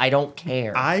pants. I don't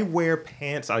care. I wear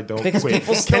pants. I don't. Because Wait,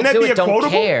 people still can that do be it, a don't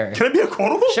quotable? care. Can it be a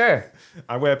quotable? Sure.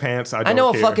 I wear pants. I don't I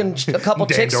know care. a couple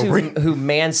Dan chicks Dobry. who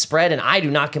man spread, and I do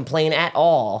not complain at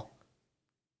all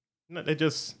No, they're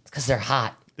just because they're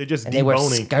hot and they wear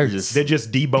deboning. skirts. They're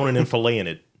just deboning and filleting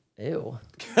it. Ew.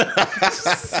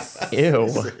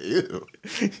 Ew. Ew.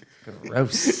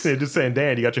 Gross. They're just saying,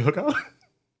 Dan, you got your hook out?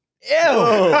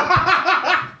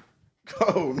 Ew.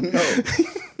 Oh no.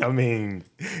 I mean,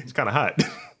 it's kind of hot.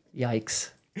 Yikes.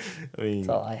 I mean, That's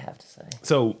all I have to say.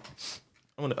 so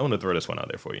I want to throw this one out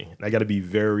there for you. And I got to be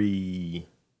very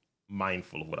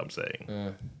mindful of what I'm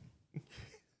saying.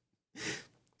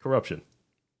 Corruption.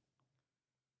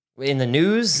 In the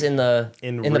news, in the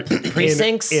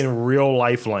precincts. in real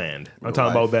life land. I'm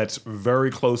talking life. about that's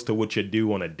very close to what you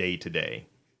do on a day to day.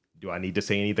 Do I need to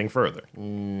say anything further?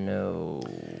 No.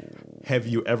 Have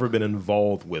you ever been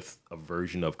involved with a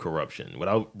version of corruption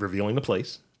without revealing the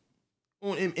place?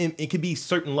 Well, it could be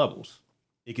certain levels.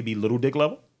 It could be little dick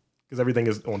level because everything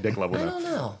is on dick level I now. don't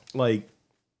know. Like,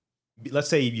 let's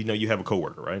say you have a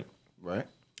coworker, right? Right.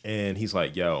 And he's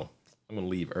like, "Yo, I'm gonna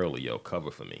leave early. Yo, cover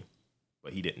for me,"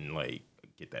 but he didn't like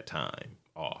get that time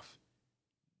off.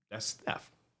 That's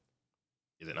theft,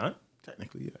 is it not?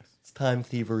 Technically, yes. It's time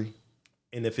thievery.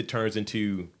 And if it turns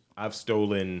into I've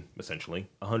stolen essentially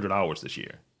 100 hours this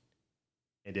year,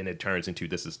 and then it turns into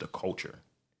this is the culture.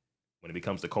 When it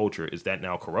becomes the culture, is that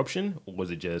now corruption, or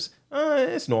was it just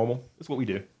it's normal? It's what we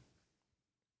do.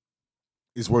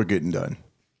 Is work getting done?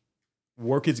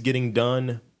 Work is getting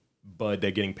done, but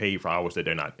they're getting paid for hours that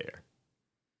they're not there.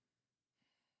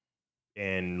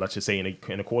 And let's just say in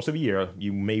the course of a year,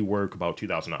 you may work about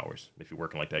 2,000 hours if you're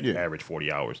working like that, Yeah. average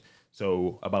 40 hours.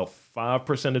 So about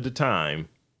 5% of the time,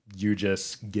 you're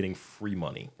just getting free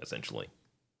money, essentially.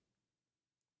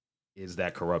 Is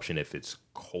that corruption if it's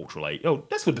cultural? Like,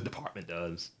 that's what the department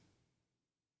does.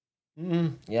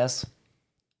 Yes.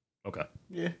 Okay.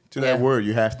 Yeah. To that Yeah. word,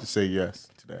 you have to say yes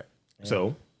to that.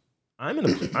 So I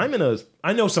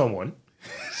know someone.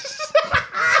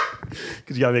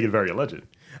 Because you gotta make it very alleged.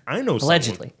 I know someone.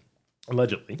 Allegedly.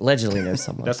 Allegedly knows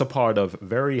someone. That's a part of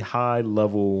very high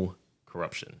level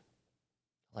corruption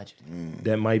Allegedly.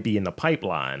 that might be in the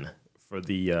pipeline for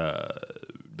the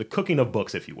cooking of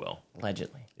books, if you will.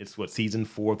 Allegedly. It's what, season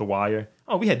 4 of The Wire?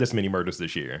 Oh, we had this many murders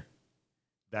this year.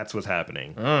 That's what's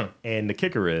happening. And the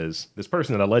kicker is this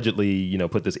person that allegedly,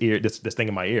 put this thing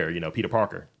in my ear, Peter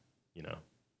Parker,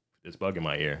 this bug in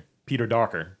my ear. Peter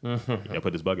Darker,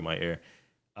 put this bug in my ear.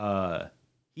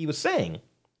 He was saying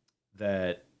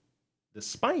that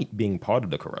despite being part of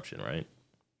the corruption, right,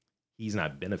 he's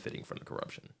not benefiting from the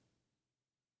corruption.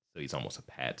 So he's almost a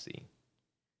patsy.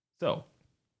 So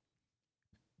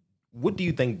what do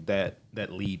you think that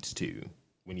leads to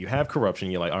when you have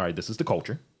corruption? You're like, all right, this is the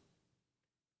culture,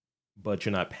 but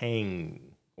you're not paying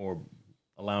or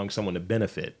allowing someone to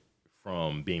benefit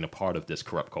from being a part of this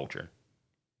corrupt culture.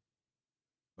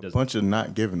 A bunch of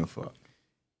not giving a fuck.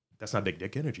 That's not big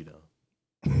dick energy,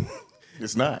 though.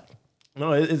 It's not.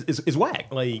 No, it's whack.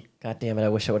 Like, God damn it! I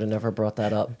wish I would have never brought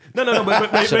that up. no.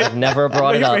 But Should have never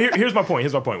brought it up. Here's my point.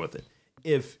 Here's my point with it.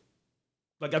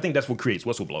 I think that's what creates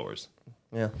whistleblowers.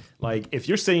 Yeah. Like, if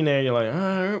you're sitting there, you're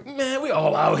like, man, we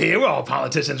all out here. We're all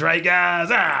politicians, right, guys?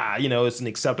 It's an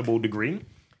acceptable degree.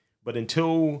 But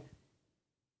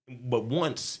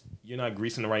once you're not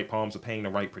greasing the right palms or paying the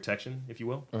right protection, if you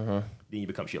will, then you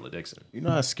become Sheila Dixon. You know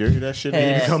how scary that shit You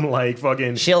is? become like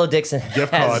fucking Sheila Dixon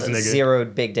gift has cards, nigga. zero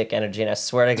big dick energy, and I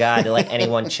swear to God, to let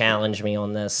anyone challenge me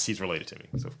on this. She's related to me,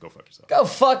 so go fuck yourself. Go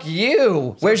fuck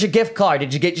you. Where's your gift card?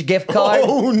 Did you get your gift card?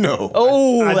 Oh, no.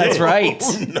 Oh, I that's did. right.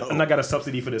 Oh, no. And I got a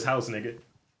subsidy for this house, nigga.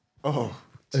 Oh.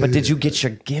 But did you get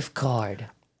your gift card?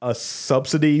 A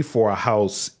subsidy for a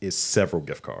house is several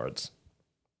gift cards.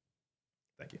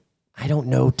 Thank you. I don't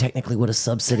know technically what a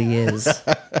subsidy is.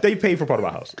 They pay for part of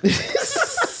our house.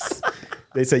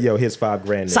 They say, yo, here's $5,000.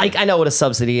 nigga. Psych, I know what a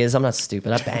subsidy is. I'm not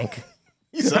stupid. I bank.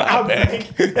 He said, I bank.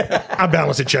 I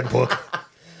balance a checkbook.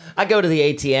 I go to the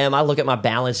ATM. I look at my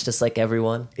balance just like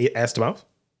everyone. Asked him out?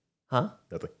 Huh?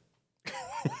 Nothing.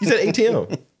 You said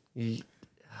ATM.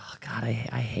 Oh, God, I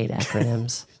hate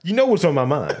acronyms. You know what's on my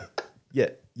mind.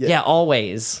 Yeah,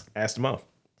 always. Asked him out.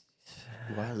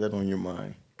 Why is that on your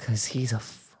mind? Because he's a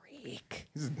freak.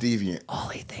 He's a deviant. All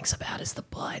he thinks about is the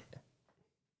butt.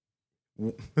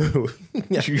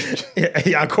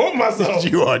 I caught myself.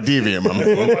 You are a deviant, my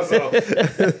man.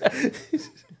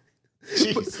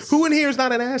 Who in here is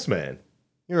not an ass man?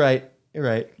 You're right.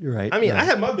 I mean, I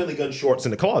have my Billy Gunn shorts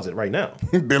in the closet right now.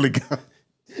 Billy Gunn.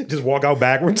 Just walk out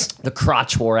backwards. The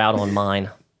crotch wore out on mine.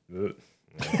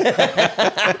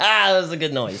 That was a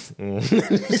good noise. It's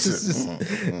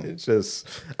just,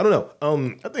 I don't know.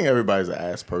 I think everybody's an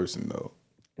ass person, though.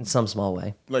 In some small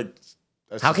way. Like,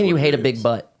 that's How just can you what it hate a is. big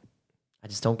butt? I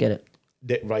just don't get it.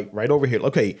 Right over here.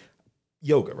 Okay,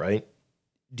 yoga, right?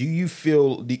 Do you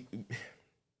feel,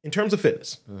 in terms of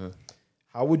fitness,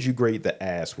 how would you grade the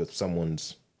ass with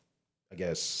someone's, I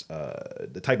guess,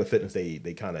 the type of fitness they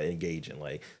kind of engage in?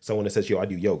 Like someone that says, yo, I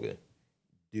do yoga.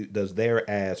 Does their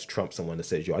ass trump someone that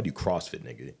says, yo, I do CrossFit,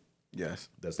 nigga? Yes.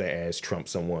 Does their ass trump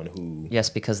someone who... Yes,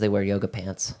 because they wear yoga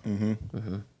pants.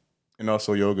 And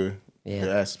also yoga. Yeah.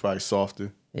 Your ass is probably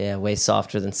softer. Yeah, way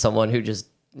softer than someone who just,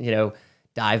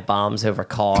 dive bombs over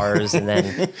cars and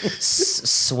then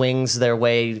swings their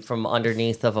way from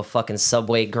underneath of a fucking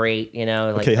subway grate, Like,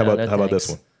 Okay, how no, about no this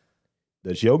thanks. one?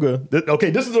 There's yoga.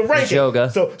 Okay, this is a ranking. yoga.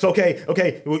 So okay.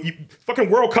 Well, you fucking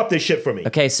World Cup this shit for me.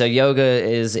 Okay, so yoga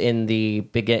is in the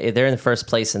begin. They're in the first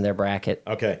place in their bracket.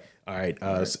 Okay. All right.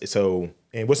 So,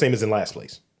 and what's name is in last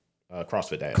place?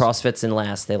 CrossFit ass. CrossFit's in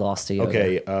last. They lost to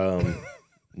yoga. Okay.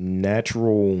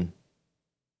 Natural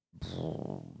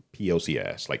POC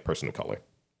ass, like person of color.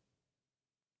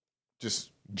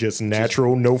 Just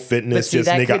natural, no fitness. see, Just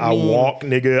that nigga, could I mean- walk,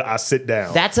 nigga, I sit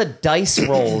down. That's a dice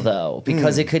roll though,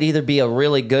 because it could either be a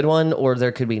really good one, or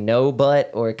there could be no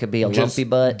butt, or it could be a Just lumpy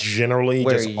butt. Generally,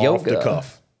 Where just off the yoga-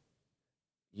 cuff.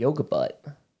 Yoga butt.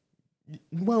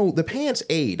 Well, the pants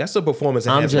aid. That's a performance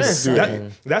I'm enhancement. just do it.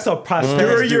 saying. That's a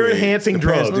posterior aid. enhancing The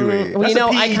drug. pants do aid. Well, That's a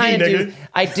I PED, kind of do. nigga.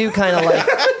 I do kind of like.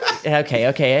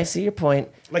 Okay, I see your point.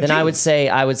 Like then I would jeans. say,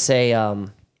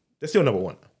 That's still number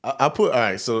one. I put, all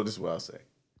right, so this is what I'll say.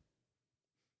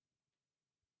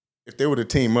 If they were to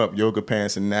team up yoga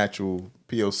pants and natural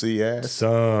POC ass,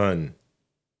 Son.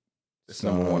 it's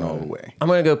number one all the way. I'm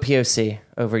gonna go POC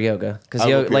over yoga because I'll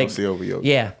go yoga, like, POC over yoga.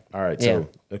 yeah, All right. Yeah.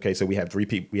 So we have three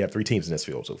teams in this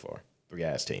field so far. 3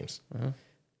 ass teams. I'm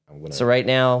gonna So right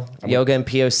now, yoga and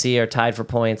POC are tied for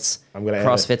points. I'm gonna add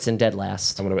CrossFit's in dead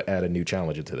last. I'm gonna add a new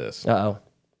challenge into this. Uh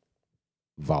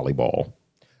Volleyball.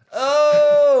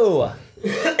 oh.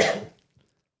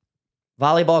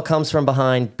 Volleyball comes from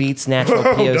behind, beats natural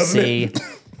POC.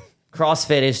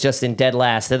 CrossFit is just in dead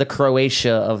last. They're the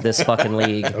Croatia of this fucking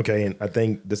league. Okay, and I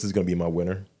think this is gonna be my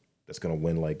winner. That's gonna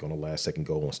win like on the last second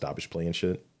goal on stoppage play and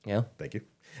shit. Yeah. Thank you.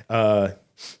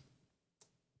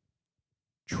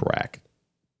 Track.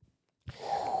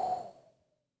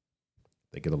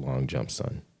 Think of the long jump,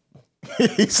 son.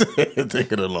 He said,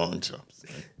 think of the long jumps.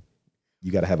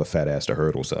 You got to have a fat ass to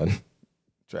hurdle, son.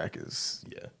 Track is,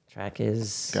 Yeah. Track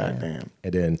is goddamn.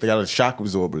 And then, They got the shock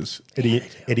absorbers. and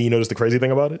then you notice the crazy thing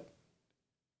about it?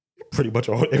 Pretty much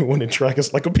everyone in track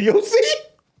is like a POC.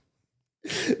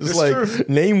 It's like, true.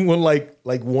 name one,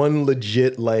 like one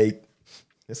legit, like,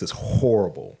 this is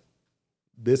horrible.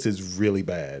 This is really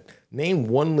bad. Name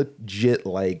one legit,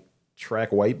 like,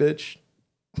 track white bitch.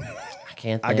 I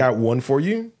can't. I Think. got one for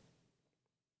you.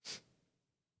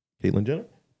 Caitlyn Jenner.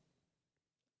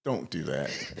 Don't do that.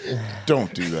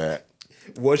 Don't do that.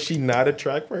 Was she not a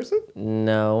track person?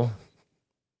 No.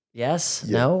 Yes.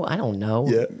 Yeah. No. I don't know.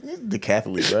 Yeah.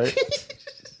 Decathlete, right?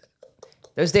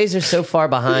 Those days are so far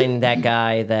behind that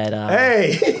guy that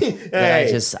Hey,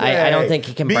 that I don't think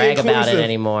he can Be brag about it inclusive.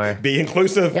 anymore. Be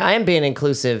inclusive. Yeah, I am being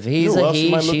inclusive. He's Who a else he.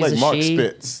 might look She's like a Mark she.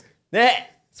 Spitz?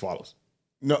 Swallows.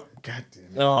 No,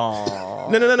 goddamn. Oh.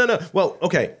 No. Well,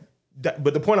 okay.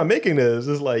 But the point I'm making is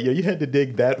like, yo, you had to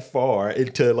dig that far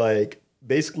into like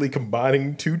basically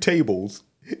combining two tables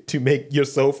to make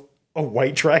yourself a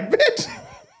white track bitch.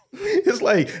 It's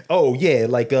like, oh yeah,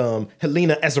 like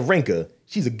Helena Azarenka.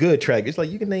 She's a good track. It's like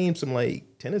you can name some like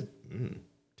tennis.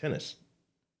 Tennis.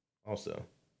 Also.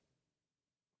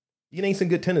 You can name some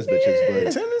good tennis bitches,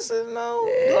 but Tennis is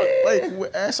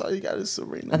like that's all you got is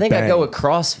Serena. I think I'd Bang. go with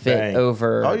CrossFit Bang.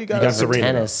 over All you got got is over Serena.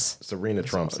 tennis. Serena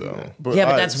Trumps though. Yeah, but all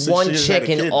right, that's so one she just had chick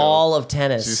a in kid, though. all of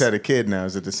tennis. She's had a kid now.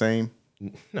 Is it the same?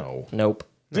 No. Nope.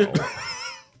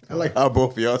 I like how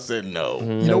both of y'all said no.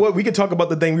 You know what? We could talk about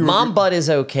the thing we were Mom butt is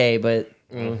okay, but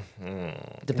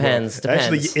depends. Depends.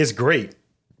 Actually, it's great.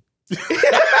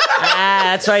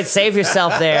 That's right. Save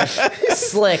yourself there.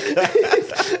 Slick.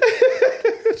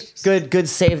 Good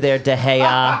save there, De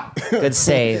Gea. Good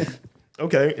save.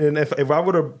 Okay, and if I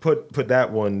would have put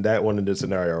that one in this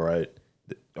scenario, right?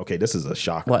 Okay, this is a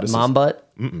shocker. What, this mom butt?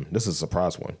 This is a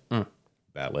surprise one.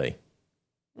 Ballet.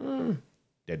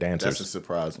 They're dancers. That's a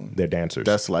surprise one. They're dancers.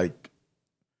 That's like,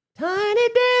 Tiny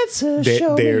dancer,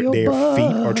 show me their your butt.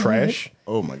 feet are trash.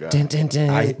 oh my god. Dun, dun,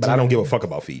 dun, But I don't give a fuck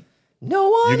about feet. no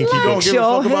one You can keep- likes You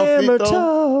don't your give a fuck about feet, hammer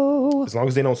though? toe. As long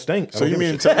as they don't stink. I So don't you give a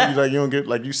mean shit. to tell me like you don't get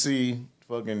like you see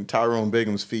fucking Tyrone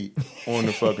Biggum's feet on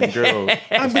the fucking girl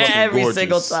Every gorgeous.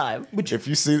 single time. If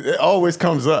you see, it always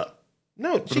comes up.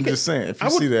 No, But I'm just saying, if you I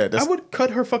would, see that, that's, I would cut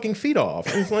her fucking feet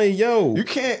off. It's like, yo, you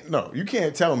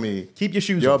can't tell me keep your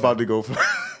shoes you're on. about to go for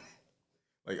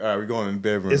like, all right, we're going in the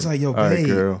bedroom. It's like, yo, all right, babe.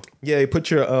 girl. Yeah,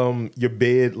 put your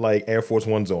bed like Air Force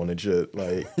Ones on and shit.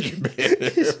 Like,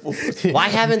 Why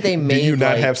haven't they do made you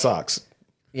not like, have socks?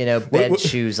 bed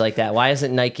shoes like that? Why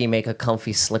doesn't Nike make a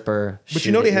comfy slipper? But shoe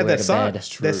you know they you have wear that to sock, bed?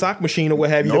 that sock machine or what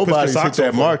have you. that puts your Nobody's hit socks that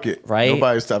over. market, Right?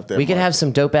 Nobody stopped that. We could market. have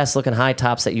some dope ass looking high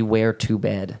tops that you wear to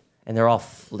bed, and they're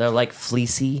like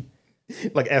fleecy.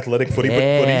 Like athletic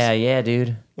footies. Yeah,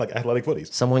 dude. Like athletic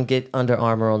footies. Someone get Under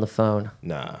Armour on the phone.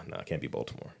 Nah, can't be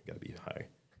Baltimore. Gotta be higher.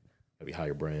 Gotta be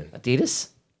higher brand. Adidas?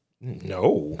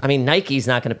 No, I mean, Nike's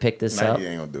not going to pick this up. Nike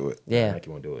ain't gonna do it. Yeah, Nike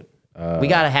won't do it. we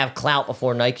got to have clout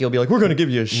before Nike will be like, we're going to give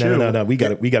you a shoe. No. We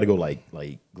gotta go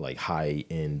like high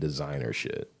end designer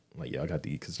shit. Like, yeah, I got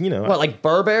the because What, like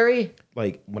Burberry?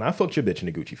 like when I fucked your bitch in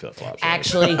the Gucci flip flops. right?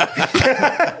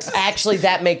 Actually,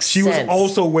 that makes she sense. was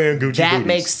also wearing Gucci. That booties.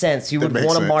 makes sense. You would makes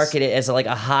want to sense. market it as like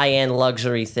a high end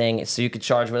luxury thing, so you could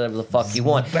charge whatever the fuck you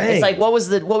want. Bang. It's like what was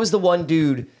the one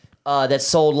dude that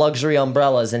sold luxury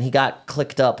umbrellas and he got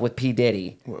clicked up with P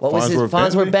Diddy? What was his Farnsworth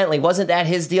Farnsworth Bentley? Bentley? Wasn't that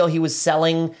his deal? He was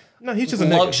selling. No, he's just a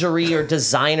nigga. luxury or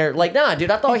designer. Like, nah, dude,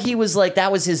 I thought he was like,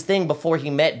 that was his thing before he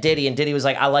met Diddy, and Diddy was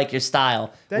like, I like your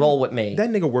style. Roll with me.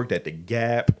 That nigga worked at the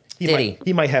Gap. Did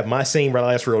He might have my same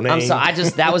last real name. I'm sorry,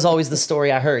 that was always the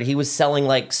story I heard. He was selling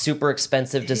like super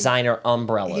expensive designer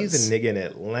umbrellas. He's a nigga in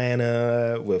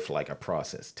Atlanta with like a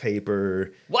processed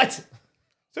taper. What?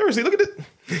 Seriously, look at it.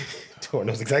 Tor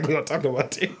knows exactly what I'm talking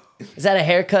about, too. Is that a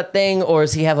haircut thing or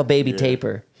does he have a baby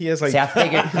taper? He has like See,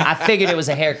 I figured it was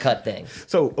a haircut thing.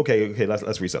 so okay.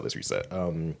 Let's reset.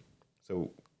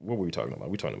 So what were we talking about?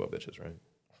 We talking about bitches, right?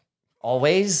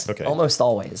 Always? Okay. Almost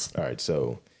always. All right.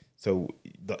 So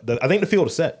I think the field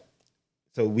is set.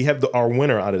 So we have our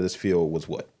winner out of this field was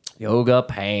what? Yoga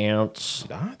pants.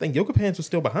 I think Yoga Pants was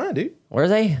still behind, dude. Where are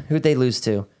they? Who'd they lose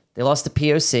to? They lost to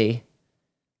POC.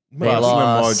 They Slim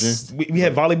lost. margin. We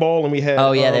had volleyball and we had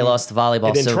Oh yeah, they lost to volleyball.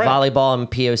 and then So track. volleyball and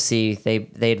POC,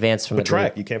 they advanced from the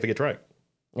track. You can't forget track.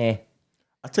 group. Eh.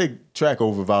 I take track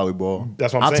over volleyball.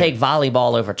 That's what I'm I'll saying. take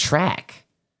volleyball over track.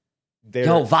 They're-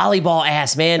 Yo, volleyball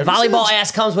ass, man. Have you Volleyball seen-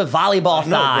 ass comes with volleyball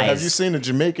No, but thighs. have you seen the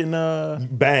Jamaican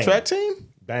Bang. track team?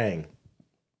 Bang.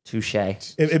 Touche. But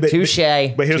Touche.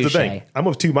 here's the Touche. thing. I'm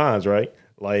of two minds, right?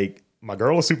 Like my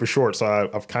girl is super short, so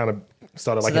I've kind of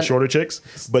started liking then- shorter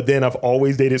chicks. But then I've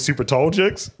always dated super tall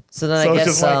chicks. So then I it's guess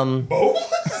just like,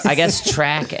 both? I guess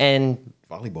track and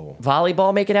Volleyball.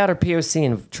 volleyball make it out, or POC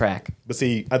and track. But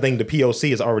see, I think the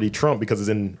POC is already Trump because it's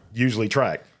in usually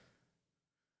track.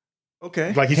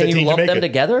 Okay. Like he Can said, you Team lump Jamaica. them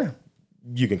together?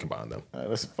 You can combine them. All right,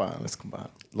 let's combine.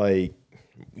 Like,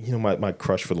 you know, my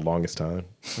crush for the longest time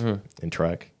in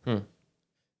track.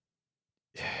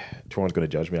 Torrin's gonna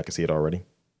judge me. I can see it already.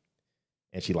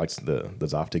 And she likes the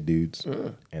Zoftic dudes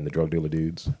and the drug dealer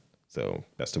dudes. So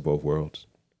best of both worlds.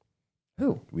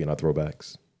 Who? We in our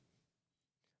throwbacks.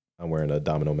 I'm wearing a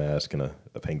domino mask and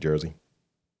a pink jersey.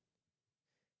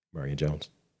 Marion Jones.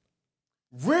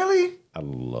 Really? I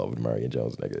loved Marion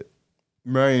Jones, nigga.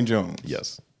 Marion Jones.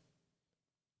 Yes.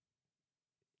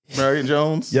 Marion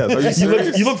Jones? Yes. Are you you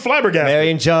serious? look flabbergasted.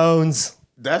 Marion Jones.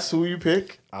 That's who you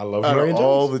pick? I love Out Marion of Jones.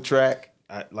 all the track?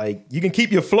 Like, you can keep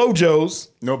your Flojos.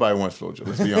 Nobody wants Flojo,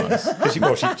 let's be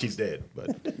honest. She's dead. But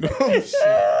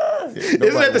Isn't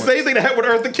isn't that the same thing that happened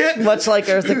with Eartha Kitt? Much like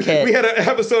Eartha Kitt. We had an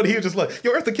episode. He was just like,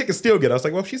 "Yo, Eartha Kitt can still get." I was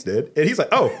like, "Well, she's dead," and he's like,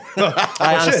 "Oh,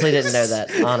 I honestly didn't know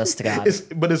that. Honest to God.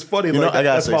 But it's funny. know, Like, I gotta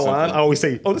that's say my line. something. I always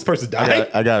say, "Oh, this person died."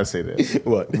 I gotta say this.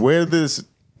 What? Where did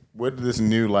this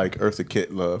new like Eartha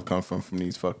Kitt love come from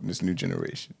this new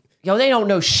generation? Yo, they don't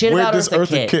know shit Where about does Eartha Eartha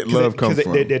Kitt. Kitt love come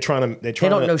from? They're trying to. They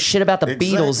don't know shit about the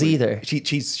Beatles Exactly. either.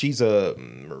 She's a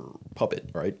puppet,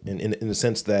 right? In the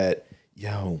sense that,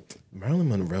 yo, Marilyn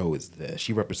Monroe is this.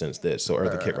 She represents this. So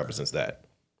Eartha Kitt represents that.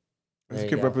 Eartha you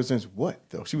Kitt go. represents what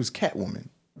though? She was Catwoman.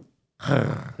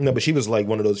 No, but she was like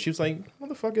one of those. She was like,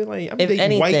 motherfucker, like I'm If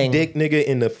dating white anything- dick nigga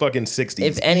in the fucking 60s.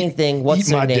 If anything, what's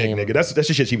Eat her my name? dick, nigga. That's the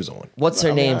shit she was on. What's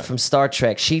her name from Star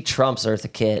Trek? She trumps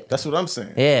Eartha Kitt. That's what I'm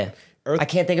saying. Yeah. Earth- I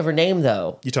can't think of her name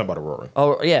though. You talking about Aurora?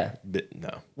 Oh yeah. But no,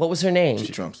 What was her name?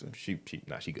 She trumps her. she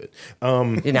good.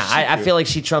 You know, I feel like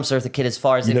she trumps Eartha Kitt as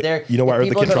far as if know- they're you know why if Eartha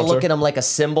people are Kitt gonna trumps look her? at him like a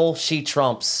symbol, she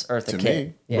trumps Eartha To Kitt.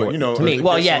 me, Yeah. but you know, to me. Eartha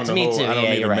Well, Kitt's yeah, on to the me whole, too. I don't Yeah,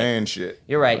 need you're a right. man shit.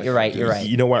 You're right. You're right. You're right.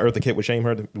 You know why Eartha Kitt would shame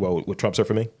her? Well, what trumps her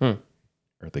for me?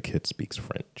 Eartha Kitt speaks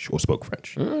French or spoke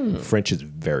French. French is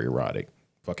very erotic.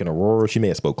 Fucking Aurora, she may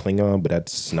have spoke Klingon, but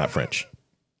that's not French.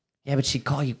 Yeah, but she'd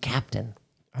call you Captain.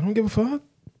 I don't give a fuck.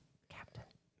 Captain.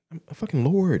 I'm a fucking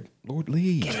Lord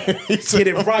Lee. Get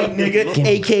it right, nigga.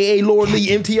 AKA Lord Lee,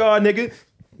 MTR, nigga.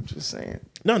 I'm just saying.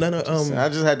 No. I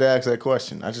just had to ask that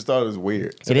question. I just thought it was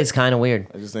weird. It is kind of weird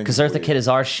I just think because it's Eartha weird. Kitt is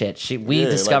our shit. We Yeah,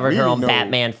 like, discovered we her on know-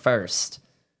 Batman first.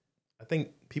 I think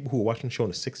people who were watching the show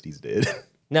in the 60s did.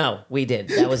 No, we did.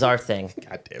 That was our thing.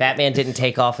 God damn it. Batman didn't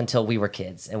take off until we were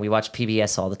kids, and we watched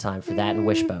PBS all the time for that and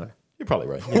Wishbone. You're probably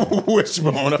right. Yeah.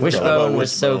 Wishbone. I forgot about Wishbone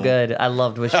was so Wishbone. good. I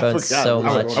loved Wishbone forgot so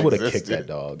Wishbone. much. I would have Existed. kicked that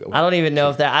dog. I don't even know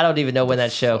if that. I don't even know when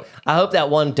that show. I hope that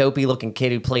one dopey looking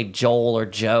kid who played Joel or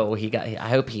Joe. I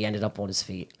hope he ended up on his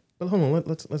feet. But hold on,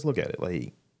 let's look at it.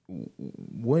 Like,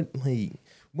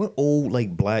 what old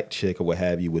like black chick or what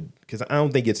have you would? Because I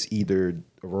don't think it's either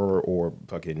Aurora or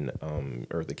fucking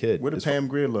Eartha Kitt. Where did Pam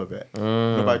Grier love at?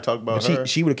 Nobody talked about her.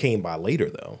 She would have came by later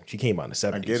though. She came by in the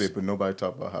 70s. I get it, but nobody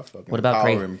talked about how fucking What about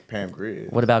empowering Pam Grier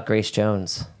is. What about Grace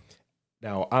Jones?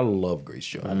 Now I love Grace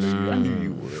Jones. I knew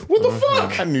you would. What the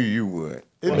fuck? I knew you would.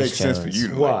 It makes sense for you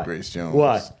to Why? like Grace Jones.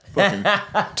 Why?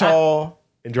 Fucking tall.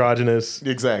 Androgynous,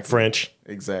 Exactly. French,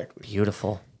 Exactly.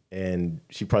 Beautiful. and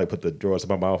she probably put the drawers in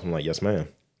my mouth. I'm like, yes, ma'am.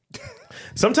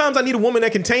 Sometimes I need a woman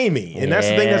that can tame me, and that's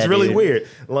the thing that's Yeah, really dude. weird.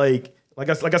 Like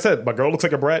I said, my girl looks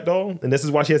like a brat doll, and this is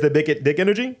why she has that big dick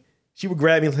energy. She would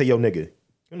grab me and say, "Yo, nigga, you're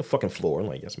on the fucking floor." I'm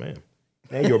like, "Yes, ma'am."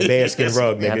 Now you're a bearskin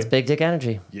rug, That's nigga. big dick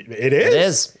energy. It is. It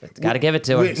is. Got to give it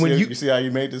to her. When you see how you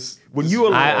made this? When you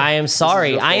alone, I am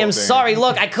sorry. your I am fault, Dan. sorry.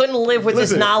 Look, I couldn't live with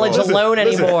this knowledge listen, alone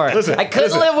listen, anymore. listen, I couldn't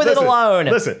listen, live with listen, it alone.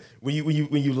 Listen, when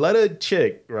you let a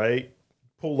chick right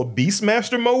pull a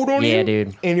Beastmaster mode on you, Yeah,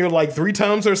 dude. and you're like 3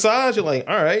 times her size, you're like,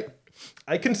 all right,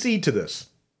 I concede to this.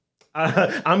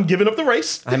 I'm giving up the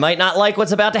race. I might not like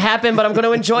what's about to happen, but I'm going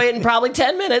to enjoy it in probably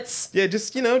 10 minutes. Yeah,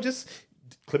 just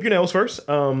clip your nails first.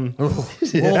 Oh,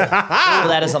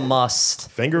 that is a must.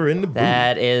 Finger in the boot.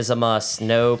 That is a must.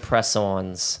 No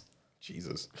press-ons.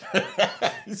 Jesus.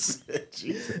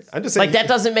 Jesus. I'm just saying. Like, that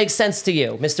doesn't make sense to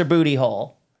you, Mr. Booty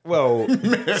Hole. Well,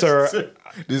 sir,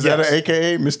 Is that an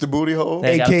AKA Mr. Booty Hole?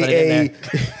 Hey, gotta put it in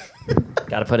AKA.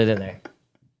 Got to put it in there.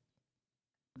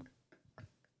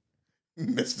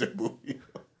 Mr. Booty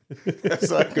Hole. That's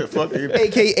like a fucking.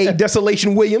 AKA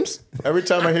Desolation Williams. Every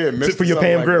time I hear Mr. For your something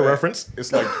Pam like Grier that, reference.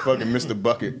 it's like fucking Mr.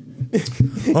 Bucket.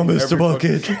 I'm Mr.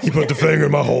 Bucket. You put the finger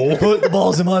in my hole. Put the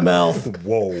balls in my mouth.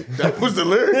 Whoa. That was the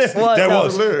lyrics. What? That No,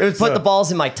 was it was put the balls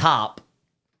in my top.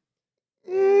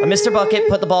 A Mr. Bucket,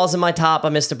 put the balls in my top. A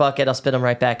Mr. Bucket, I'll spit them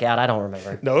right back out. I don't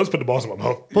remember. No, let's put the balls in my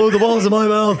mouth. Put the balls in my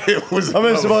mouth. It was I'm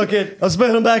Mr. Bucket. I'll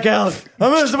spit them back out.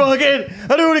 I'm Mr. Bucket.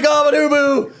 I do the gobba doo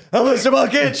boo. I'm Mr.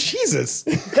 Bucket. Jesus.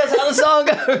 That's how the song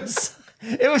goes.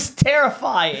 It was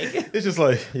terrifying. It's just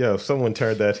like, yo, someone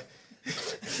turned that.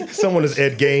 Someone is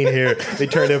Ed Gein here. They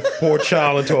turned that poor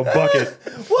child into a bucket.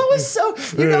 What was so?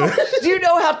 Do you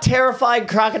know how terrifying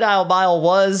Crocodile Mile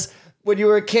was when you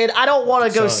were a kid? I don't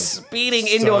want to go speeding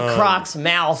into a croc's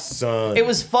mouth. Son. It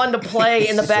was fun to play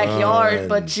in the backyard,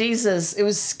 but Jesus, it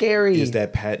was scary. Is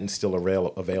that patent still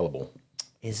available?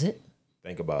 Is it?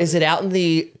 Think about Is it out in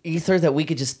the ether that we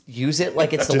could just use it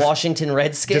like it's the Washington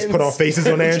Redskins? Just put our faces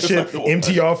on there and shit.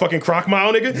 MTR fucking Croc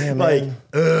Mile, nigga.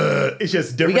 Yeah, it's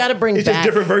just different. We gotta bring it's back. just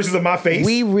different versions of my face.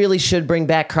 We really should bring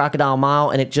back Crocodile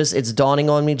Mile, and it's dawning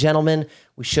on me, gentlemen.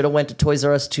 We should have went to Toys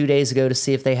R Us 2 days ago to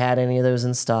see if they had any of those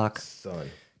in stock. Son.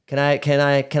 Can I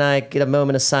get a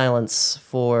moment of silence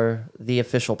for the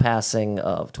official passing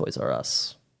of Toys R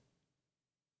Us?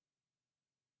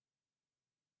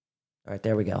 All right,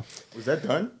 there we go. Was that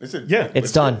done? Is it? Yeah.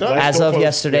 It's done. done? As Store of closed.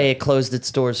 yesterday, it closed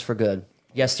its doors for good.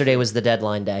 Yesterday was the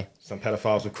deadline day. Some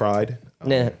pedophiles have cried.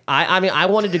 Nah, I mean, I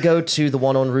wanted to go to the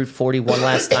one on Route 41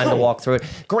 last time to walk through it.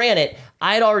 Granted,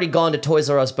 I had already gone to Toys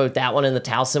R Us, both that one and the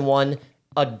Towson one,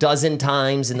 a dozen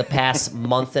times in the past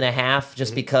month and a half,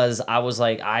 just because I was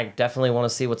like, I definitely want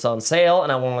to see what's on sale,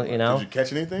 and I want to, Did you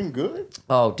catch anything good?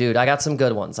 Oh, dude, I got some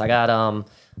good ones. I got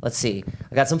let's see,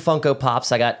 I got some Funko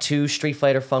Pops. I got 2 Street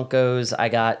Fighter Funkos. I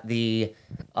got the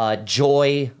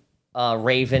Joy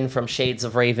Raven from Shades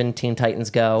of Raven, Teen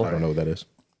Titans Go. I don't know what that is.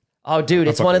 Oh, dude,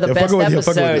 it's fucking one of the with best you. I'm fucking with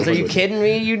you. episodes. Are you I'm fucking with kidding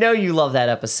me? You know you love that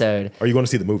episode. Are you going to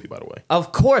see the movie, by the way?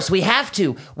 Of course, we have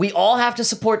to. We all have to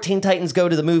support Teen Titans Go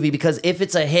to the movie, because if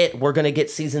it's a hit, we're going to get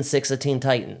season 6 of Teen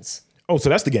Titans. Oh, so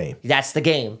that's the game. That's the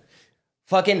game.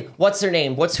 Fucking, what's her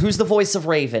name? Who's the voice of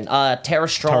Raven? Tara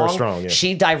Strong. Tara Strong, yeah.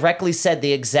 She directly said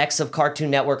the execs of Cartoon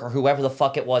Network or whoever the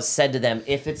fuck it was said to them,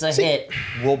 if it's a hit,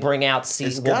 we'll bring out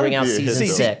season gotta be a hit, season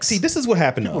though. 6. See, this is what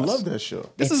happened to I us. love that show.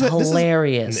 This It's is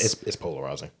hilarious. It's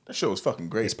polarizing. That show was fucking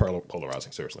great. It's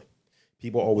polarizing, seriously.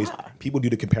 People do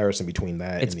the comparison between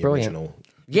that It's and the brilliant. original.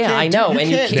 Yeah, I know, and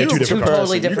you can't can't do do two two different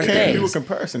totally You different can't do a things.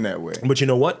 comparison that way. But you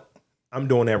know what? I'm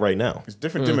doing that right now. It's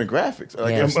different demographics.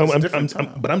 Like, Yeah. it's different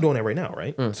time. But I'm doing that right now,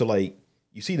 right? So like,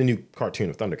 you see the new cartoon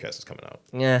of Thundercats is coming out.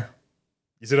 Yeah,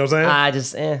 You see what I'm saying? I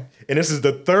just And this is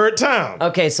the 3rd time.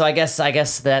 Okay, so I guess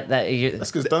that you.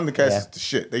 That's because Thundercats is the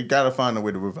shit. They gotta find a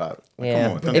way to revive it. Like,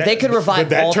 Yeah, come on. if they could revive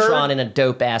that Voltron turd- in a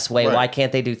dope ass way, Right. why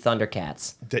can't they do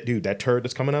Thundercats? That turd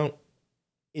that's coming out,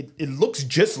 it looks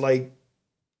just like.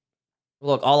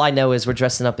 Look, all I know is we're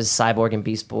dressing up as Cyborg and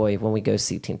Beast Boy when we go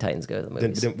see Teen Titans Go to the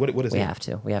movies. Then what is we he? have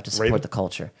to. We have to support Raven? the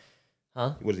culture.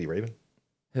 What is he, Raven?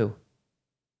 Who?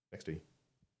 Next to you.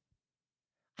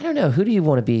 I don't know. Who do you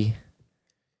want to be?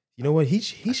 You know what? He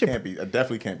should. I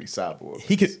definitely can't be Cyborg.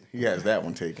 He could- He has that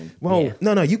one taken. Well,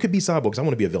 Yeah. no, you could be Cyborg because I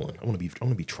want to be a villain. I want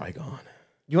to be Trigon.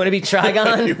 You want to be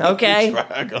Trigon? Okay.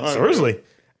 Seriously.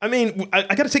 I mean,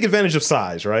 I got to take advantage of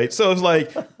size, right? So it's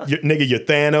like, you're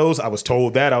Thanos. I was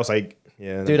told that. I was like,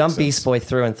 yeah. that Dude, I'm makes Beast sense. Boy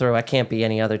through and through. I can't be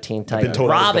any other Teen Titan.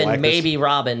 told I was Robin, Galactus. maybe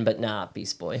Robin, but nah,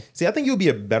 Beast Boy. See, I think you'll be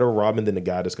a better Robin than the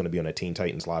guy that's going to be on a Teen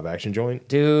Titans live action joint.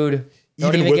 Dude, don't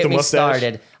Even even with get the me mustache?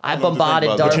 started. I I don't know what to think bombarded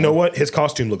about that. Dark. But you know what? His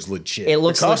costume looks legit. It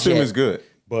looks The costume legit. is good.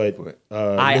 But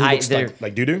I- looks they're-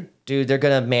 like doo-doo. Dude,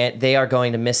 they are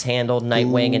going to mishandle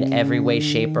Nightwing in every way,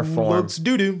 shape, or form. Looks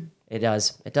doo-doo. It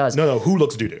does. It does. No, who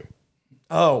looks doo-doo?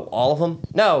 Oh, all of them?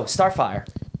 No, Starfire.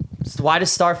 Why does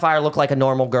Starfire look like a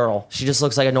normal girl? She just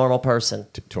looks like a normal person.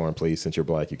 Torn, please, since you're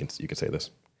black, you can say this.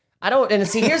 I don't. And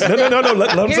see, here's the No, thing. no,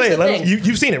 let him Here's say the it. Let him, thing.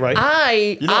 you've seen it, right?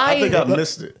 I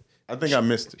think I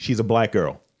missed it. She's a black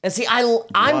girl. And see,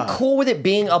 I'm cool with it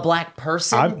being a black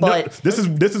person, but this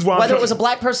is why. whether it was a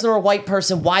black person or a white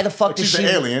person, why the fuck does she's she?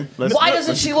 an alien. Why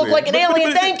doesn't she look like an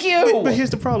alien? Thank you. But here's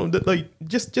the problem. Like,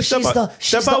 just step She's out.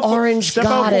 she's the orange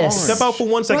goddess. Step out for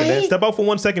 1 second. Man. Right? Step out for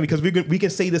 1 second because we can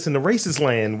say this in the racist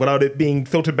land without it being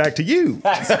filtered back to you.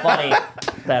 That's funny.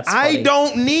 That's funny. I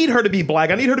don't need her to be black.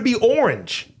 I need her to be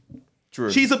orange. True.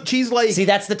 She's like. See,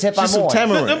 that's the tip She's I'm some on.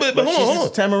 Tamarine. No, but hold on, hold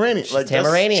on. Tamarine. Like,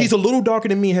 Tamarine. She's a little darker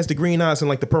than me and has the green eyes and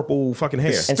like the purple fucking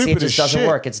hair. And see, it stupid just as doesn't shit.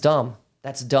 work. It's dumb.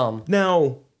 That's dumb.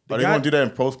 Now, Are they going to do that in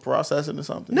post-processing or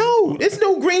something? No, it's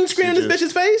no green screen on this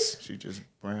bitch's face. She just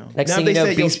brown. Next Now thing they you know,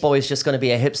 say, yo, Beast Boy's just going to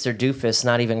be a hipster doofus,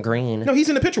 not even green. No, he's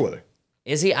in the picture with her.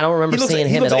 Is he? I don't remember seeing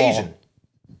he him looks at all. Asian.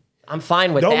 I'm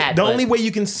fine with that. The but- only way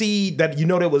you can see that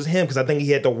that was him because I think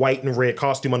he had the white and red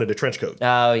costume under the trench coat.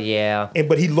 Oh yeah.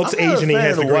 But he looks I'm not a Asian and he fan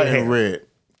has of the the green white hair. and red.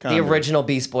 The original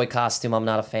Beast Boy costume, I'm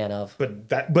not a fan of. But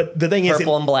the thing is,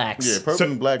 Purple and blacks. Yeah, purple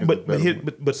and black is but better.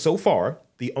 but so far,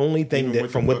 the only thing Even that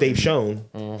with from the what they've fucking- shown,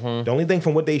 Mm-hmm. the only thing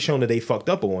from what they've shown that they fucked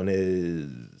up on is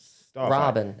Starfire.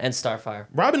 Robin and Starfire.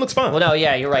 Robin looks fine. Well, no,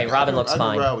 yeah, you're right. Robin looks I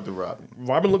fine. can ride with the Robin.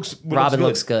 Robin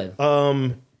looks good.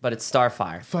 But it's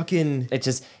Starfire. Fucking. It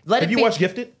just let Have it you be. watched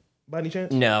Gifted by any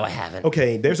chance? No, I haven't.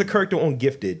 Okay, there's a character on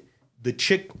Gifted. The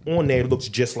chick on there looks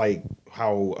just like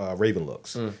how Raven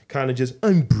looks. Kind of just,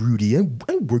 I'm broody. I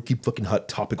work you fucking Hot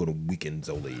Topic on the weekends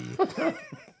only.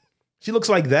 She looks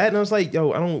like that, and I was like,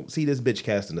 yo, I don't see this bitch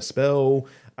casting a spell.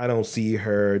 I don't see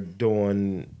her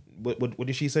doing. What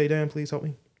did she say, Dan? Please help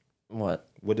me. What?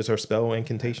 What does her spell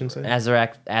incantation say?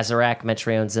 Azarak,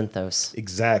 Metrion, Zinthos.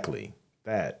 Exactly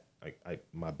that.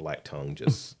 My black tongue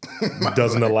just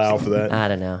doesn't allow for that. I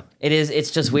don't know. It's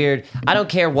just weird. I don't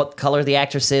care what color the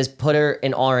actress is. Put her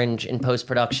in orange in post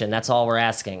production. That's all we're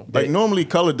asking. Like normally,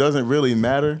 color doesn't really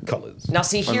matter Colors. Now,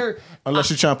 see here. unless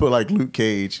you're trying to put like Luke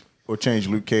Cage or change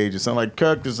Luke Cage or something. Like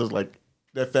characters is like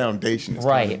that foundation is kind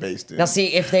Right. of based in. Now, see,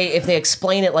 if they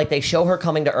explain it like they show her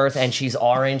coming to Earth and she's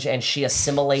orange and she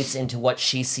assimilates into what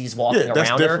she sees walking yeah, that's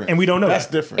around different. her. And we don't know That's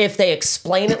that. different. If they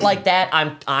explain it like that,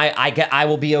 I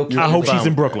will be okay. I hope with she's it.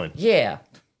 in Brooklyn. Yeah.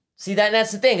 See,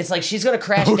 that's the thing. It's like she's going to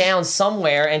crash down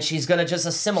somewhere and she's going to just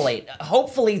assimilate.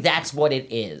 Hopefully that's what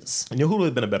it is. You know who would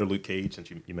have been a better Luke Cage,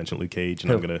 since you mentioned Luke Cage,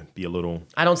 and I'm gonna be a little.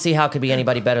 I don't see how it could be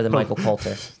anybody better than Michael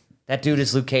Coulter. That dude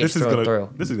is Luke Cage This is through and gonna.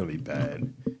 through. This is gonna be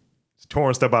bad.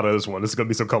 Torn step out of this one. This is gonna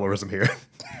be some colorism here.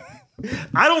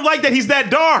 I don't like that he's that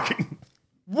dark.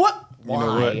 What?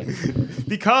 Why?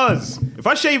 Because if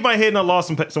I shave my head and I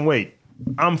lost some weight,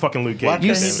 I'm fucking Luke Cage. Why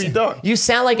You, can't s- he be dark? you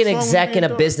sound like an What's wrong with exec in being a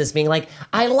dark? business being like,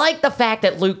 I like the fact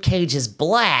that Luke Cage is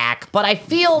black, but I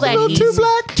feel that little he's too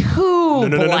black? Too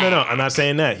No. black. I'm not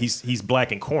saying that. He's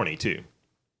black and corny too.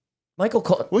 Michael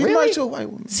Coulter. Well, he really? might show white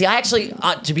woman. See, I actually,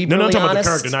 to be No, brutally I'm talking honest,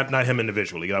 about the character, not him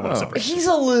individually. I want to separate. he's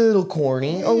a little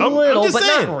corny, a I'm little, just but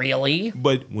saying. not really.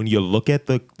 But when you look at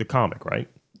the comic, right?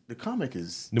 The comic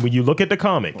is When you look at the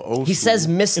comic, old He school. says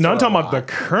Mr. and I'm talking a about the lot.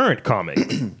 current comic.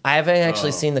 I haven't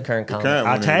actually seen the current comic. current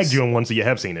I one tagged is- you in one, so you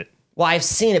have seen it. Well, I've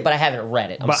seen it, but I haven't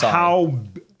read it. I'm But sorry.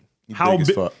 how big as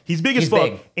fuck. he's big as He's fuck,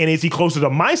 big. and is he closer to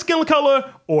my skin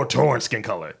color or Torrance skin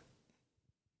color?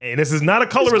 And this is not a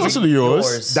closer to colorism.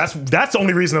 yours. That's the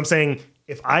only reason I'm saying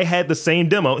if I had the same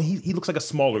demo, he looks like a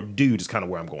smaller dude. Is kind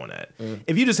of where I'm going at.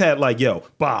 If you just had like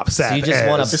Bob Sapp, So you just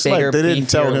want a It's like bigger, they didn't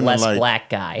tell beefier, him to, less like- black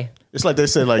guy. It's like they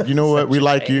said, like, you know what? We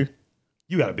like you.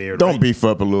 you got a beard. Don't right? beef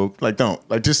up a little. Like, don't.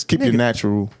 Like, just keep your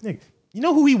natural. Nigga, you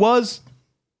know who he was?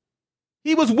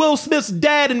 He was Will Smith's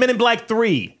dad in Men in Black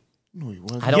 3. No, he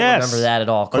wasn't. I don't Yes. remember that at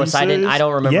all. Of course, you I didn't. serious? I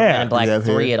don't remember Yeah. Men in Black Yeah,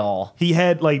 3 yeah. at all. He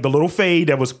had like the little fade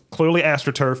that was clearly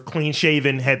AstroTurf, clean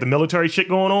shaven, had the military shit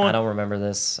going on. I don't remember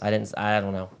this. I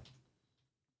don't know.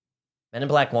 Men in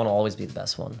Black 1 will always be the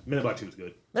best one. Men in Black 2 was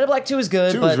good. Men in Black 2 is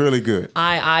good, She but was really good.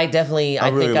 I definitely, I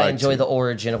really think I liked enjoy it. the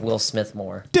origin of Will Smith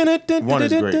more. One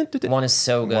is great. One is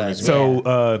so good. is-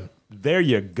 So there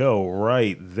you go,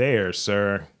 right there,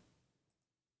 sir.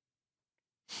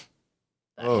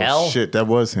 Oh, hell? shit. That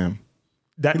was him.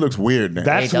 That He looks weird now.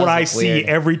 That's He does what I look see weird.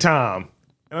 every time,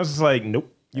 and I was just like,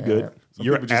 nope, you good. Some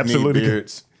You're people just absolutely need good.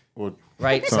 beards. Or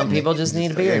Right? Some something. people just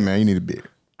need a Hey, beard. man, you need a beard.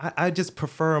 I just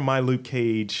prefer my Luke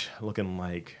Cage looking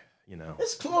like,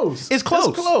 It's close. It's close.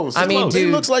 It's close. I mean, Close. dude,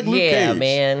 He looks like Luke yeah, Cage.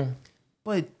 man.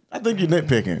 but I think you're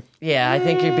nitpicking. Yeah, I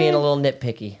think you're being a little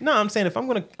nitpicky. no, I'm saying if I'm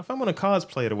gonna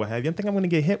cosplay it or what have you, I think I'm gonna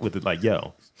get hit with it. Like,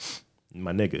 yo,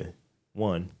 my nigga,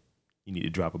 one, you need to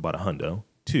drop about $100.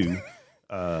 Two,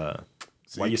 why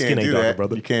your skin can't ain't do darker, that.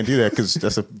 brother? You can't do that because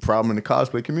that's a problem in the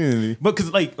cosplay community. But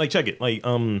because like check it, like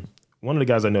one of the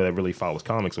guys I know that really follows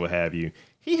comics or what have you,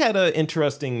 he had an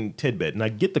interesting tidbit, and I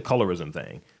get the colorism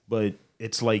thing, but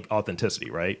it's like authenticity,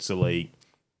 right? So like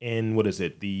in what is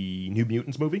it, the New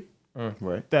Mutants movie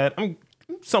Right. that I'm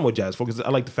somewhat jazzed for because I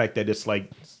like the fact that it's like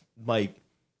I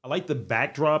like the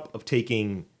backdrop of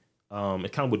taking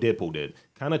it's kind of what Deadpool did,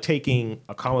 kind of taking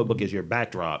a comic book as your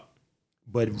backdrop.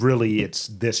 But really, it's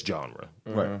this genre.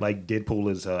 Right. Like Deadpool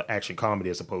is an action comedy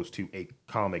as opposed to a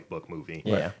comic book movie.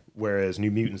 Yeah. Whereas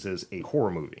New Mutants is a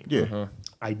horror movie. Yeah.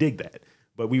 I dig that.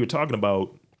 But we were talking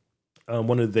about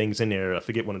one of the things in there, I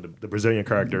forget one of the Brazilian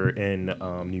character in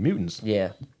New Mutants,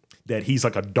 Yeah. that he's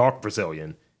like a dark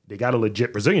Brazilian. They got a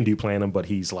legit Brazilian dude playing him, but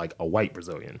he's like a white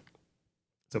Brazilian.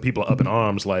 So people are up in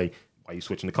arms like, why are you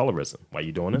switching to colorism? Why are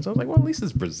you doing this? I was like, well, at least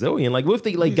it's Brazilian. Like, what if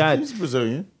they like got... He's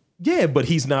Brazilian. Yeah, but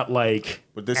he's not like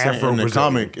But this in the Afro-Brazilian.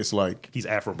 comic, it's like He's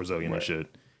Afro-Brazilian and shit.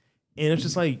 And it's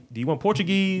just like, do you want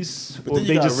Portuguese? But then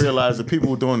you gotta realize the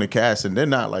people doing the casting, they're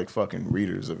not like fucking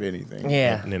readers of anything.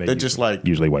 Yeah. And then They're just like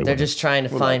usually white They're women. just trying to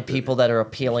find people that are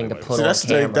appealing to put See, on that's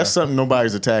camera. that's something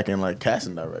nobody's attacking, like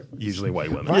casting directors. Usually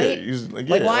white women. Right? Yeah, usually,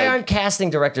 Like, why like, aren't casting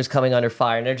directors coming under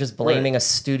fire and they're just blaming a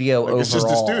studio overall? it's just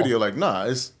the studio? Like, nah,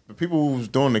 it's the people who's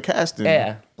doing the casting.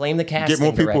 Yeah, blame the casting Get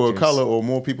more people of directors. color or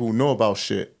more people who know about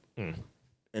shit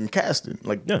and casting.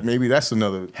 Like, Yeah. maybe that's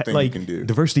another thing Like you can do.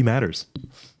 diversity matters.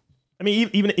 I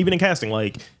mean, even in casting,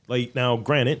 like now,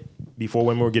 granted, before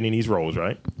when we were getting these roles,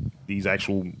 right? These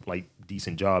actual like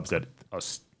decent jobs that are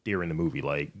steering the movie.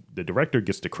 Like the director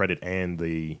gets the credit and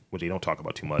what they don't talk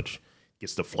about too much,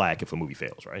 gets the flack if a movie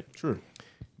fails, right? Sure.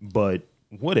 But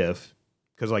what if,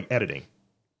 because like editing,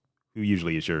 who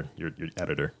usually is your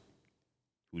editor,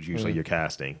 who's usually your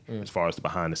casting, as far as the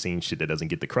behind the scenes shit that doesn't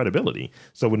get the credibility.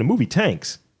 So when the movie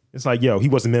tanks, it's like, yo, he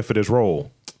wasn't meant for this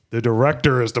role. The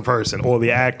director is the person or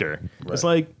the actor. Right. It's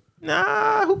like,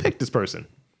 nah, who picked this person?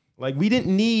 Like, we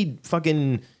didn't need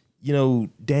fucking, Dan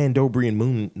Dobry and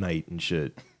Moon Knight and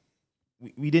shit.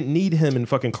 We didn't need him in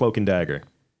fucking Cloak and Dagger.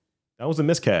 That was a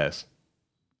miscast.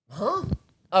 Huh?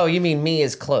 Oh, you mean me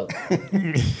as Cloak?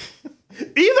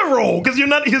 Either role, because you're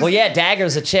not. Well, yeah,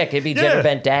 Dagger's a chick. It'd be gender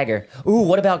bent Dagger. Ooh,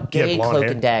 what about gay blonde Cloak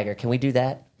hair. and Dagger? Can we do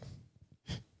that?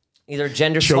 Either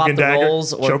gender Choke swap and the dagger?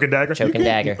 roles or Choke and dagger? Choke and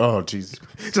Dagger. Oh, Jesus.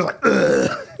 Just like,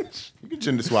 ugh. You can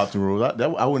gender swap the rules.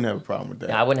 I wouldn't have a problem with that.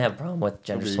 Yeah, I wouldn't have a problem with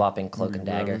gender swapping Cloak and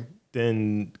Dagger.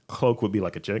 Then Cloak would be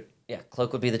like a chick. Yeah,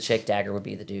 Cloak would be the chick, Dagger would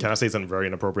be the dude. Can I say something very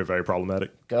inappropriate, very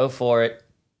problematic? Go for it.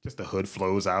 Just the hood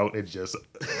flows out. It just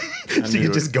she knew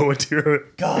can it. just go into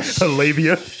her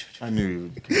labia. I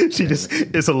knew you. She just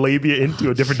it's a labia into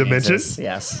a different dimension. Jesus,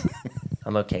 yes.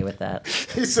 I'm okay with that.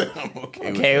 He said, I'm okay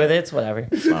Okay with it, it's whatever.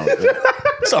 with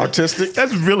that. It's artistic.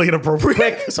 That's really inappropriate.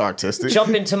 It's artistic.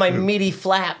 Jump into my meaty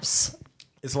flaps.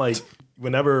 It's like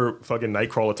whenever fucking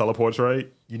Nightcrawler teleports,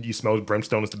 right? You smell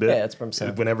brimstone as the bit. Yeah, it's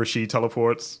brimstone. Whenever she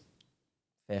teleports,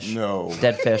 Fish. No.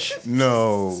 Dead fish.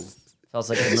 No. Smells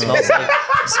like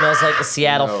the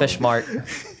Seattle No. Fish Mart.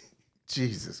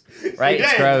 Jesus. Right?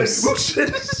 It's gross. Bullshit.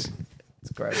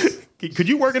 It's gross. Could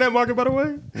you work in that market, by the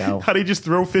way? No. How they just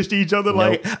throw fish to each other?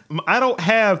 Like, I don't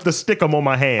have the stickum on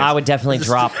my hands. I would definitely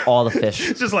drop all the fish.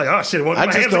 It's just like, oh shit, well, I my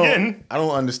just hands don't. again. I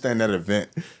don't understand that event.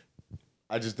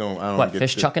 I don't What, get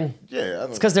fish the- chucking? Yeah. I don't,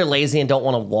 It's because they're lazy and don't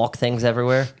want to walk things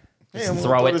everywhere. hey, Just I'm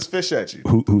throw throw it. this fish at you.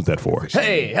 Who's that for?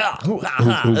 Hey,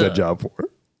 Who's that job for?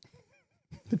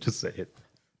 Just say it.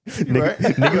 Right?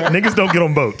 Niggas don't get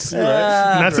on boats.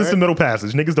 Not since the Middle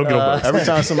Passage. Niggas don't get on boats. Every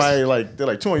time somebody they're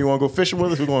like, Tony, you want to go fishing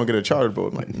with us? We're going to get a charter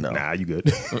boat. I'm like, no. Nah, you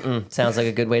good. Sounds like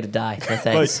a good way to die. No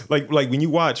thanks. like when you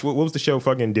watch, what was the show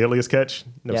fucking Deadliest Catch?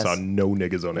 Never Yes. saw no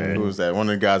niggas on Who that. was that? One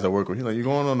of the guys I work with. He's like, you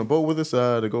going on the boat with us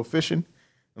to go fishing?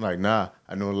 I'm like, nah.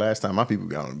 I know the last time my people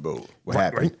got on the boat. What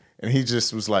happened? right. And he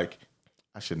just was like,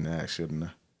 I shouldn't ask, shouldn't I?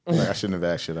 Like, I shouldn't have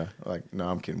asked, should I? Like, no,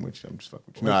 I'm kidding with you. I'm just fucking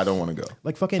with you. No, I don't want to go.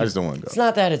 Like fucking I just don't want to It's go.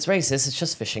 not that it's racist. It's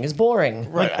just fishing is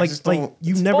boring. Right. I just don't.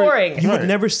 you It's never boring. you would Right.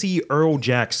 never see Earl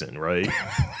Jackson, right?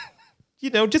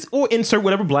 Just or insert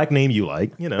whatever black name you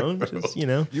like, just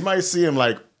You might see him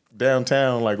like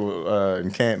downtown, like in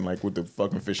Canton, like with the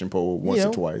fucking fishing pole once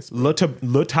or twice. Le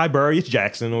Tiberius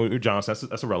Jackson or Johnson,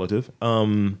 that's a relative.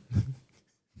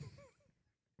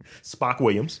 Spock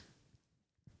Williams.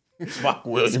 Spock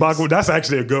Williams. Spock, that's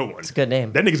actually a good one. It's a good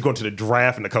name. That nigga's going to the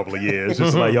draft in a couple of years.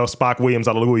 Just like, yo, Spock Williams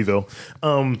out of Louisville.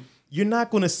 You're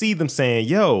not going to see them saying,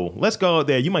 yo, let's go out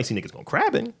there. You might see niggas going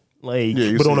crabbing. Like, Yeah,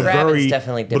 you but see on a that. Crabbing's very,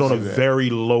 definitely but on a different. very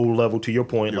low level. To your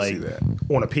point, You'll like see that.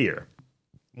 on a pier.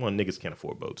 One, niggas can't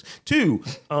afford boats. Two,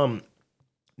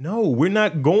 no, we're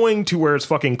not going to where it's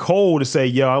fucking cold to say,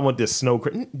 yo, I want this snow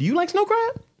crab. Do you like snow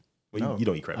crab? Well, you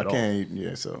don't eat crab I at all. can't eat,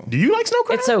 yeah, so. Do you like snow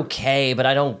crab? It's okay, but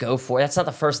I don't go for it. That's not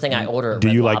the first thing I order. At Do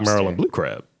Red you like Lobster. Maryland blue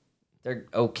crab? They're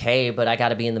okay, but I got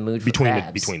to be in the mood for Between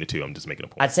crabs. the two, I'm just making a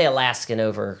point. I'd say Alaskan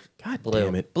over God blue.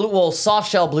 damn it. Blue, well, soft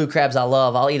shell blue crabs I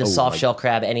love. I'll eat a soft like- shell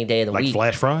crab any day of the Like week.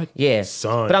 flash fried? Yeah,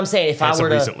 Son, but I'm saying if I had some were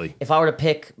to recently.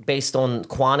 pick based on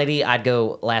quantity, I'd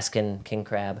go Alaskan king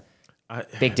crab.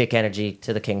 Big dick energy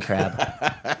to the king crab.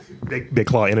 Big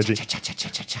claw energy.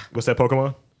 What's that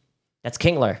Pokemon? That's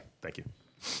Kingler. Thank you.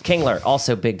 Kingler,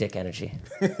 also big dick energy.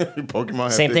 Pokemon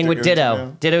have Same big thing dick with energy Ditto.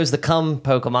 now? Ditto's the cum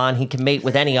Pokemon. He can mate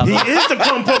with any of He them. is the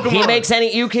cum Pokemon. He makes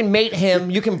any. You can mate him.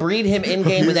 You can breed him in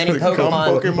game with any the cum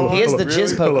Pokemon. Pokemon? He is the Really?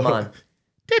 jizz Pokemon.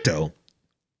 Ditto.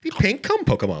 The pink cum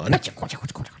Pokemon.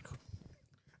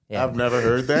 Yeah. I've never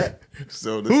heard that.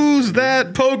 So this, Who's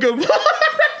that Pokemon?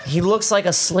 He looks like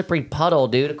a slippery puddle,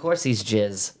 dude. Of course he's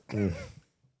jizz. Of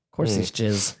course he's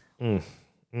jizz.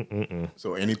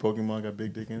 So any Pokemon got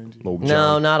big dick energy? Little No,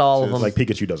 John. not all of them. Like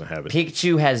Pikachu doesn't have it.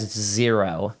 Pikachu has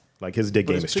 0. Like his dick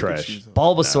game is It's trash. Pikachu's-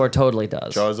 Bulbasaur totally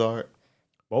does. Charizard.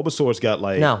 Bulbasaur's got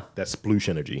like No. that sploosh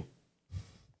energy.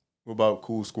 What about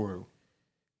Cool Squirtle?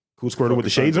 Cool Squirtle with the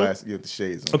shades on? Sunglasses. Yeah, the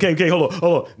shades on. Okay, hold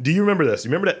on. Do you remember this?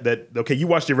 You remember that okay, you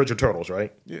watched the original Turtles,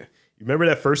 right? Yeah. You remember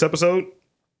that first episode?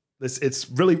 It's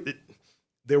really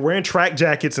they're wearing track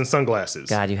jackets and sunglasses.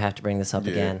 God, you have to bring this up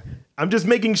again. I'm just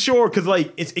making sure because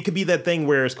like it could be that thing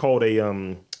where it's called a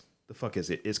the fuck is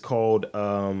it? It's called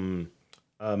the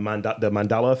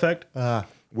Mandela effect.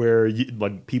 Where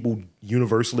like people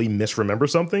universally misremember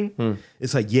something.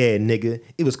 It's like, yeah, nigga,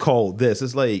 it was called this.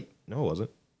 It's like, no, it wasn't.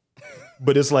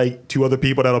 But it's like two other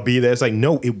people that'll be there. It's like,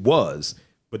 no, it was.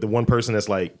 But the one person that's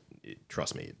like,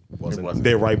 trust me, it wasn't.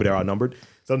 They're right, but they're outnumbered.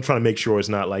 So I'm trying to make sure it's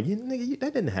not like, nigga,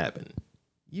 that didn't happen.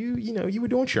 You know, you were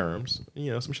doing sherms,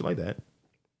 some shit like that.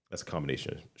 That's a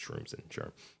combination of shrooms and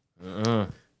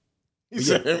sherm. He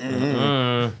said,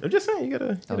 I'm just saying, you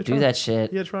gotta Don't try. do that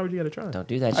shit. You gotta try what you gotta try. Don't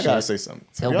do that I shit. gotta say something.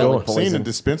 Tell Have y'all Bill seen the poison.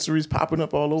 dispensaries popping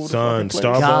up all over Son, the fucking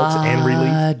place? Starbucks and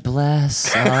Relief. God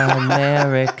bless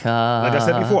America. Like I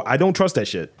said before, I don't trust that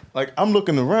shit. Like, I'm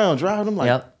looking around, driving. I'm like,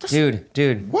 Yep.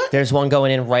 Dude. What? There's one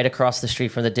going in right across the street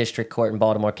from the district court in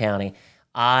Baltimore County.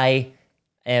 I'm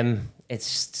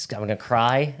going to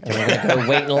cry. I'm going to go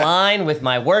wait in line with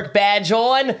my work badge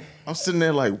on. I'm sitting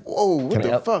there like, whoa, what the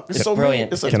Yep. fuck? There's It's so brilliant.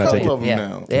 many. It's a It's Can I take couple it? of them Yeah.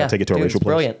 now. Yeah. Can I take it to a Dude, racial it's place?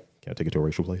 brilliant. Can I take it to a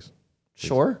racial place?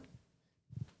 Sure.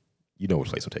 You know which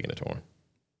place I'm taking it to,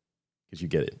 because you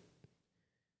get it.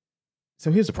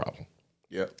 So here's the problem: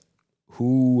 Yep.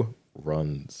 who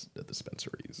runs the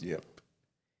dispensaries? Yep.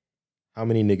 How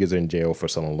many niggas are in jail for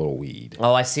selling a little weed?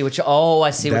 Oh, I see what you're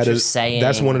saying.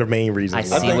 That's one of the main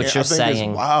reasons. I why. see what you're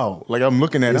saying. It's wow. Like, I'm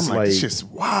looking at it, It's I'm like, this like- shit's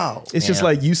wow. It's just Yeah.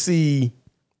 like you see,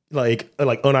 like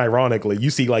unironically, you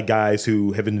see like guys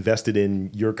who have invested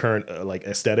in your current like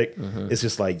aesthetic. Mm-hmm. It's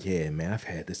just like, yeah, man, I've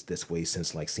had this way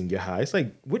since like senior high. It's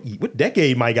like what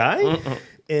decade, my guy?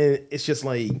 And it's just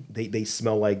like they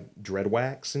smell like dread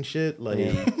wax and shit, like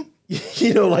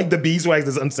like the beeswax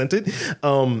is unscented.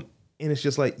 And it's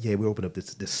just like, yeah, we open up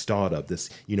this startup, this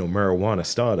marijuana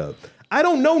startup. I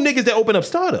don't know niggas that open up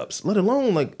startups, let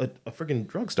alone like a freaking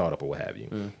drug startup or what have you.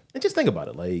 And just think about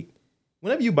it, like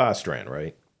whenever you buy a strand,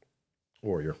 right?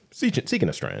 Or you're seeking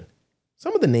a strand,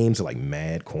 some of the names are like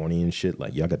mad corny and shit.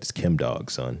 Like, y'all got this Kim dog,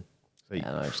 son. Like, I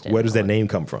don't understand where does that that. name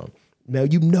come from? Now,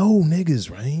 niggas,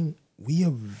 right? We are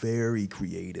very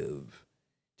creative.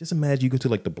 Just imagine you go to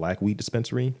like the black weed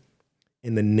dispensary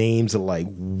and the names are like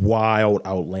wild,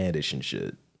 outlandish and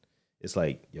shit. It's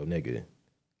like, yo, nigga,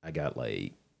 I got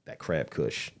like that crab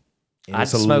kush. And I'd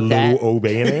it's a smoke little that.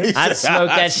 Obey in it. I'd smoke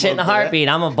that shit in a heartbeat.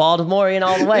 I'm a Baltimorean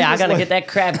all the way. I just gotta like- get that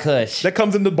crab kush. That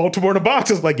comes into Baltimore in a box.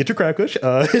 It's like, get your crab kush.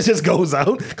 It just goes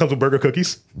out. Comes with burger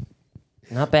cookies.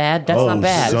 Not bad. That's Oh, not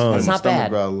bad. son. That's not Stomach bad.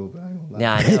 growl a little bit. I ain't gonna lie.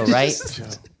 Yeah, I know, right?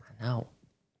 I know.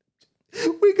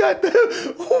 We got the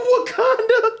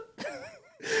Wakanda.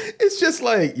 It's just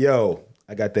like, yo,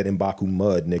 I got that M'Baku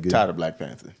mud, nigga. Tired of Black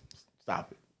Panther.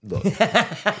 Stop it. Look.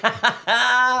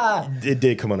 It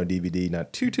did come on a DVD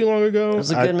not too long ago. It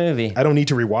was a good movie. I don't need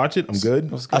to rewatch it. I'm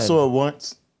good. I saw it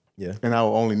once, Yeah. and I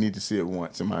will only need to see it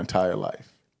once in my entire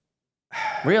life.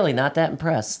 Really, not that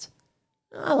impressed.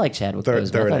 I like Chadwick Third-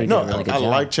 Boseman. third I thought he act. did No, a really good I job.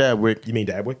 like Chadwick. You mean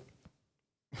Dabwick?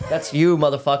 That's you,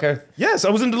 motherfucker. Yes, I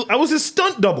was his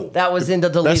stunt double. That was in the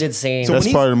deleted scene. so- That's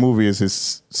when part of the movie is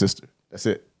his sister. That's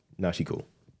it. Nah, she cool.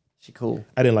 She cool.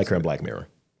 I didn't like her in Black Mirror.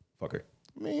 Fuck her.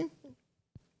 I mean,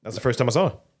 That's the first time I saw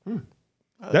her.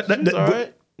 she's all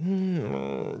right.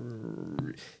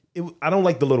 I don't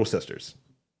like the little sisters.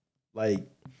 Like,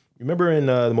 remember in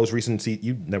the most recent season,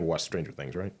 you never watched Stranger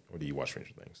Things, right? Or do you watch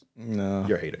Stranger Things? No.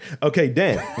 You're a hater. Okay,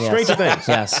 Dan. Yes. Stranger Things.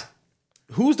 Yes.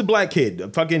 Who's the black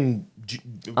kid? Fucking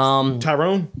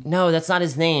Tyrone? No, that's not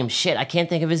his name. Shit, I can't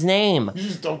think of his name. You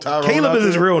just throw Tyrone Caleb out is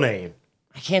his there. real name.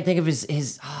 I can't think of his.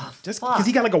 Oh, Just fuck. because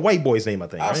he got like a white boy's name, I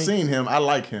think. I've right? seen him. I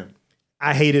like him.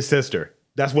 I hate his sister.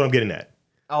 That's what I'm getting at.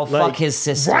 Oh, Like, fuck his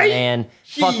sister, right? man.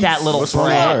 Fuck Jeez. that little What's wrong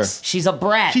with her? brat. She's a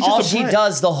brat. She's just All a she brat.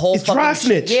 does the whole It's fucking dry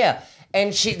snitch. Yeah.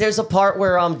 And there's a part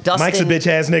where Dustin Mike's a bitch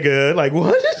ass nigga. Like,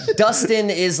 what? Dustin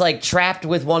is like trapped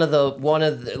with one of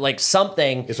the like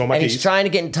something, It's on my and keys. he's trying to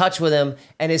get in touch with him,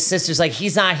 and his sister's like,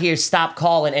 "He's not here. Stop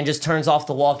calling," and just turns off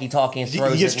the walkie-talkie and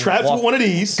throws He gets it. and trapped with one of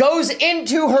these. Goes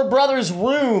into her brother's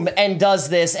room and does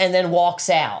this, and then walks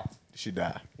out. She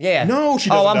died. Yeah. No, she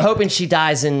Oh, doesn't I'm die. hoping she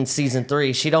dies in season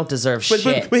 3. She don't deserve But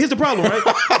shit. here's the problem,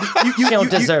 right? You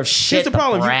don't deserve shit, Here's the the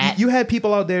problem. brat. You had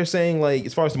people out there saying, like,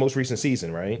 as far as the most recent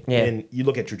season, right? Yeah. And you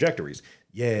look at trajectories.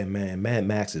 Yeah, man, Mad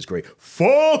Max is great.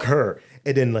 Fuck her.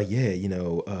 And then, like, yeah,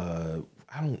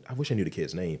 I wish I knew the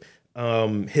kid's name.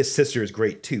 His sister is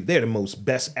great too. They're the most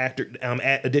best actor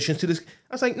additions to this.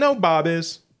 I was like, no, Bob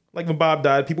is. Like when Bob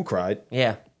died, people cried.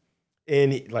 Yeah.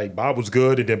 And like Bob was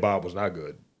good, and then Bob was not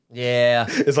good. Yeah.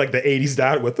 It's like the 80s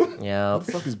died with him. Yeah. What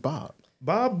the fuck is Bob?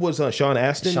 Bob was Sean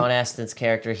Astin. Sean Astin's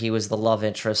character, he was the love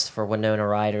interest for Winona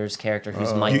Ryder's character,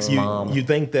 who's Mike's mom. You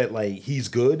think that like he's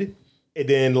good, and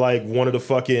then like one of the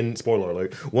fucking spoiler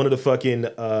alert, one of the fucking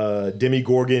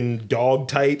Demogorgon dog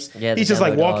types. Yeah, he's the just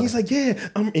like demo walking. dog. He's like, yeah,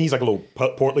 and he's like a little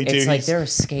portly too. It's like He's- they're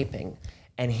escaping,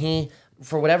 and he,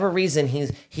 for whatever reason,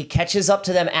 he catches up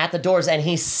to them at the doors, and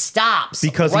he stops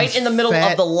Because right he's in the middle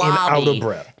fat of the and lobby, out of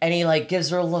breath. and he like gives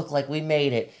her a look like we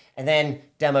made it, and then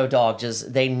Demo Dog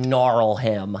they gnarl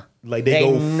him. like they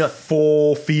go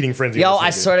full feeding frenzy. Yo, on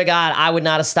this I nigga. swear to God, I would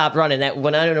not have stopped running. That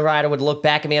Winona Ryder would look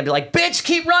back at me and be like, "Bitch,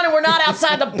 keep running. We're not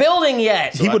outside the building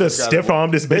yet." He would have just gotta- stiff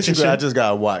armed this bitch and Basically, I shit. just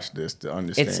gotta watch this to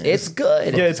understand. It's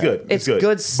good. Yeah, it's good. It's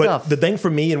good stuff. But the thing for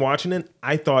me in watching it,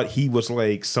 I thought he was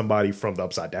like somebody from the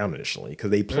Upside Down initially because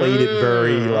they played it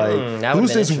very like, that would've who's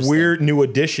been this interesting. weird new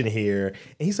addition here?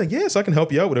 And he's like, yes, I can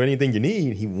help you out with anything you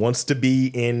need. He wants to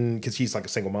be in because she's like a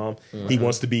single mom. He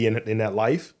wants to be in that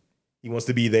life. He wants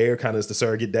to be there, kind of as the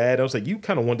surrogate dad. I was like, you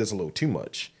kind of want this a little too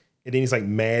much. And then he's like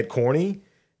mad corny.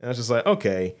 And I was just like,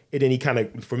 okay. And then he kind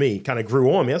of, for me, kind of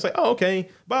grew on me. I was like, oh, okay,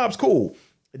 Bob's cool.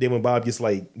 And then when Bob gets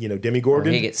like,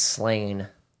 Demogorgon, He gets slain.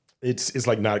 it's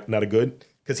like not a good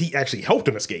because he actually helped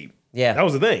him escape. Yeah. that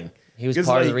was the thing. He was 'Cause,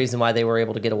 part of the like, reason why they were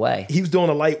able to get away. He was doing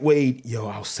a lightweight. Yo,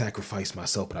 I'll sacrifice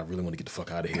myself, but I really want to get the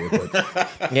fuck out of here.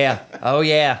 But Yeah. Oh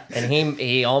yeah. And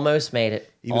he almost made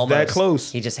it. He was almost. that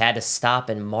close. He just had to stop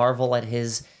and marvel at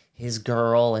his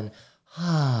girl and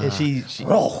and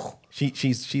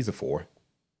she's a 4.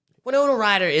 Winona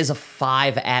Ryder is a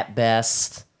 5 at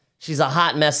best. She's a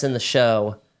hot mess in the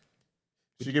show.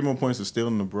 Should you give more points for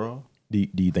stealing the bra? Do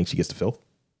you think she gets the filth?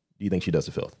 Do you think she does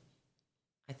the filth?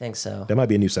 I think so. That might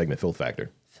be a new segment, Filth Factor.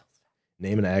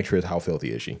 Name an actress. How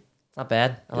filthy is she? Not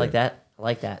bad. I like that. I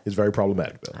like that. It's very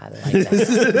problematic though. I like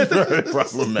that.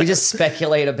 Problematic. We just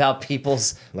speculate about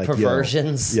people's Like, yo,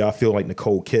 perversions. yeah, I feel like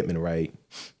Nicole Kidman, right?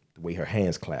 The way her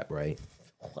hands clap, right?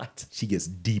 What? She gets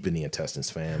deep in the intestines,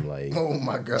 fam. Like, Oh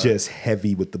my god. just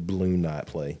heavy with the balloon knot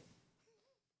play.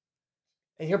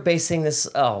 And you're basing this.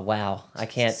 Oh wow, I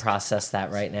can't process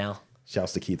that right now.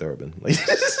 Shouts to Keith Urban. Like,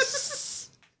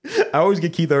 I always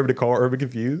get Keith Urban to Carl Urban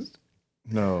confused.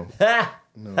 No.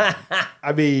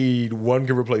 I mean, one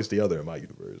can replace the other in my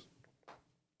universe.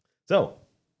 So,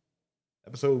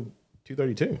 episode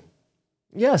 232.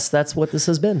 Yes, that's what this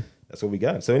has been. That's what we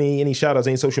got. So, any shout outs,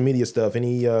 any social media stuff,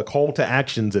 any call to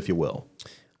actions, if you will.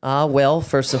 Well,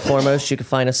 first and foremost, you can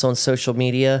find us on social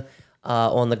media,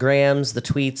 on the grams, the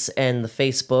tweets, and the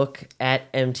Facebook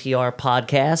at MTR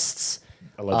Podcasts.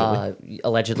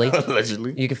 Allegedly.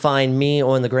 Allegedly. You can find me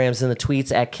on the grams and the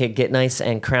tweets at Kid Get Nice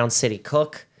and Crown City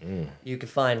Cook. You can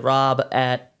find Rob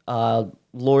at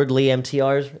Lordly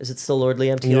MTR. Is it still Lordly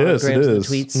MTR? Yes, the it grams is. and the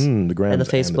tweets The grams and the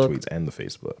Facebook. and the tweets and the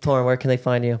Facebook. Torrin, where can they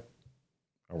find you?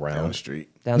 Down Around. the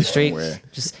street. Down the street. Somewhere.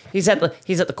 Just he's at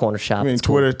the corner shop. I mean, It's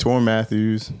cool. Twitter, Torn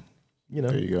Matthews. You know,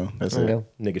 There you go. That's There it. you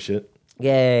go. nigga shit.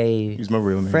 Yay. Use my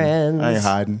real name. Friends. I ain't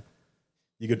hiding.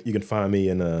 You can find me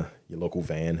in your local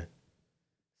van,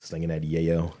 slinging that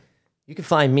yayo. You can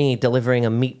find me delivering a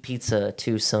meat pizza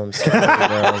to some sorority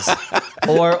girls,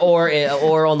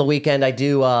 or on the weekend I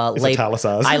do lay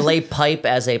italicized. I lay pipe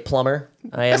as a plumber.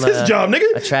 I am That's his job,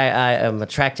 nigga. I am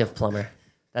attractive plumber.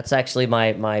 That's actually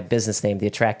my business name, the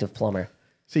Attractive Plumber.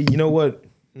 See, you know what?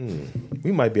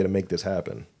 We might be able to make this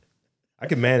happen. I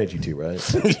can manage you two,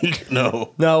 right?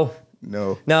 No. No,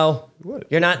 No. no, What?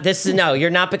 you're not. You're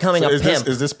not becoming a Is pimp.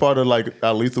 this part of like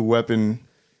a Lethal Weapon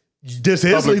This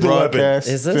is public Lethal Weapon. broadcast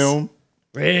Is this? film?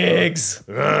 Riggs.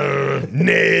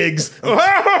 Nigs.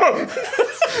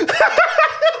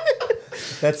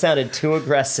 That sounded too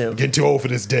aggressive. Getting too old for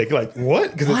this dick. Like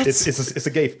what? Because What? it's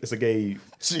a gay.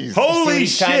 Jeez. Holy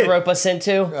He's trying shit! to rope us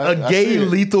into. A gay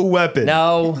lethal weapon.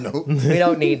 No, we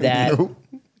don't need that.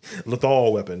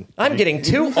 Lethal weapon. I'm getting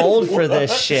too old for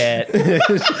this shit.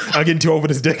 I'm getting too old for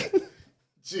this dick.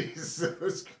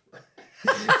 Jesus.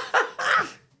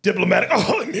 Diplomatic.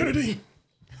 Oh, immunity.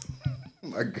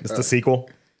 My God. It's the sequel.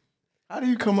 How do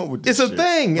you come up with this? It's a shit?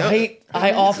 thing.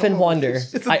 I often wonder.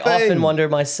 It's a I thing. often wonder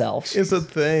myself. It's a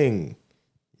thing.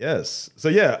 Yes. So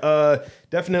yeah,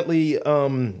 definitely.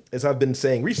 As I've been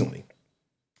saying recently,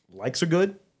 likes are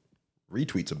good.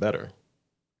 Retweets are better.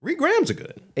 Regrams are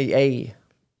good. Hey,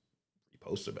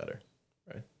 Reposts are better.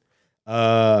 Right.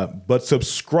 But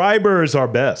subscribers are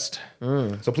best.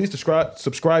 So please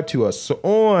subscribe to us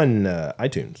on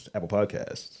iTunes, Apple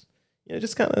Podcasts.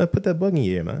 Just kind of put that bug in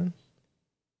your ear, man.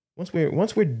 once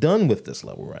we're done with this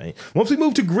level, right? Once we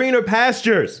move to greener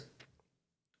pastures,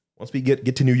 once we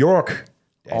get to New York,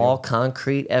 All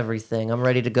concrete, everything. I'm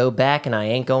ready to go back, and I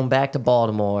ain't going back to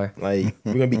Baltimore. like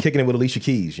we're gonna be kicking it with Alicia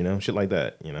Keys, you know, shit like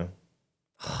that, you know.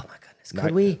 Oh my goodness,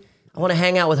 could we? I want to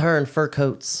hang out with her in fur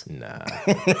coats. Nah.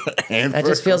 That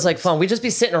just feels like fun. We just be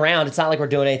sitting around. It's not like we're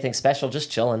doing anything special,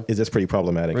 just chilling. Is this pretty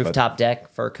problematic? Rooftop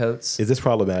deck, fur coats. Is this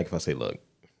problematic if I say, look,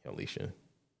 Alicia,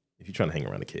 if you're trying to hang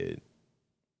around a kid,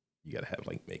 you gotta have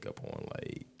like makeup on,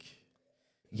 like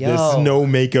this no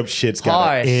makeup shit's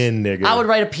gotta end, nigga. I would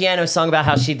write a piano song about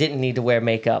how she didn't need to wear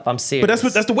makeup. I'm serious.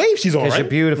 But that's the wave she's on, right? You're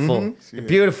beautiful. You're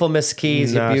beautiful, Miss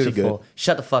Keys. Nah, You're she beautiful. good.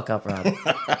 Shut the fuck up, Rob.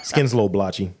 Skin's a little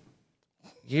blotchy.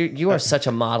 You are such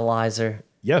a modelizer.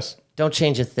 Yes, Don't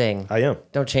change a thing. I am.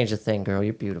 Don't change a thing, girl.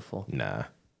 You're beautiful. Nah.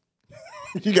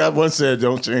 You got one said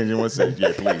don't change and one said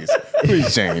yeah,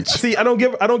 please change. See, I don't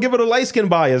give it a light skin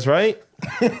bias, right?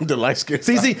 The light skin.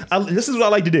 See, this is what I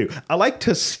like to do. I like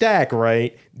to stack,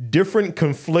 right, different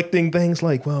conflicting things.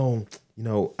 Like, well, you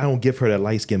know, I don't give her that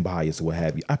light skin bias or what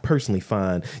have you. I personally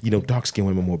find, you know, dark skinned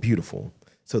women more beautiful.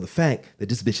 So the fact that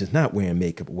this bitch is not wearing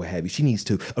makeup or what have you, she needs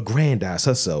to aggrandize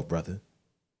herself, brother,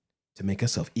 to make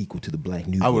herself equal to the black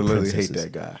Nubian I would literally princesses.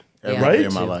 hate that guy. Yeah, Every Right? day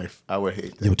in my life. I would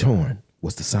hate that. Yo, Torn,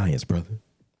 what's the science, brother?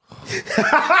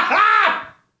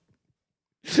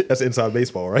 That's inside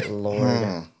baseball, right?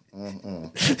 Lord.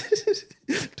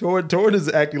 Torn is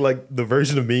acting like the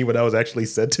version of me when that was actually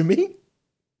said to me.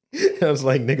 And I was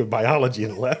like, nigga, biology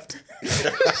and left.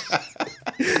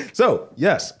 So,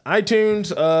 yes,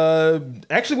 iTunes,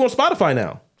 actually we're on Spotify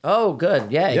now. Oh,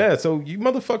 good. Yay. Yeah, so you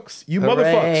motherfucks.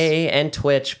 Hooray, and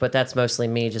Twitch, but that's mostly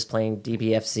me just playing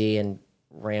DBFC and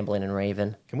rambling and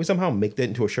raving. Can we somehow make that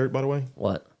into a shirt, by the way?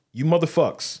 What? You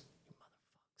motherfucks.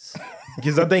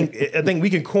 Because I think we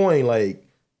can coin like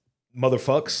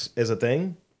motherfucks as a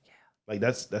thing. Yeah. Like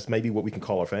that's maybe what we can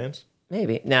call our fans.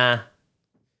 Maybe. Nah.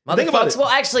 Think about Motherfuckers. it. Well,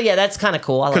 actually, yeah, that's kind of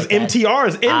cool. I like Because that. MTR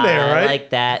is in there, right? I like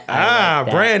that. I like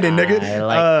that. Brandon, nigga. I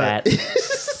like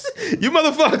that. You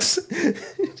motherfucks.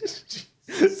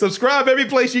 Subscribe every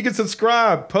place you can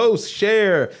subscribe, post,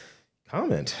 share,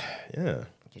 comment. Yeah.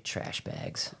 You trash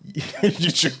bags. You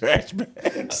trash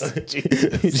bags.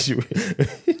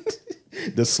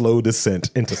 The slow descent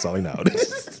into selling out.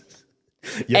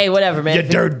 Hey, whatever, man. You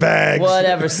dirt bags.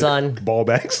 Whatever, son. Ball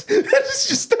bags.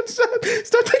 Just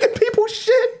stop taking people's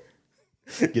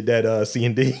shit. Get that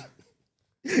C&D.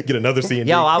 Get another C&D.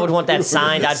 Yo, I would want that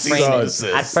signed. I'd frame it.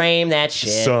 Son. I'd frame that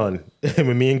shit. Son,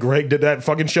 when me and Greg did that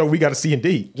fucking show, we got a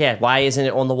C&D. Yeah, why isn't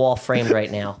it on the wall framed right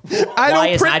now?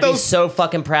 I'd be I'd so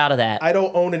fucking proud of that. I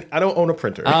don't own a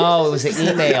printer. Oh, it was an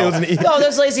email. It was an email. No,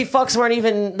 those lazy fucks weren't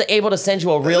even able to send you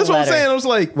a real That's what I'm letter. saying. I was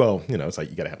like, well, you know, it's like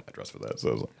you gotta have my address for that. So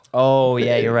I was like, Oh,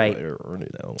 yeah, you're right.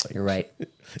 like, You're right.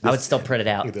 I would still print it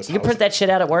out. You this can print that shit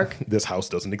out at work? This house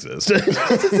doesn't exist.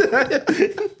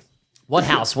 What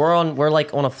house? We're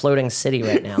like on a floating city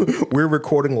right now. We're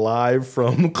recording live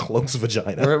from Cloak's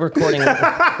vagina. We're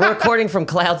recording from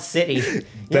Cloud City. You don't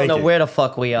Thank know you. where the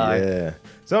fuck we are. Yeah.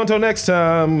 So until next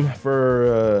time,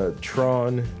 for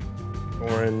Tron,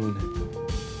 Orin,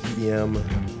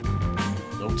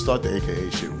 EDM, Don't start the AKA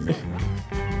shit with me.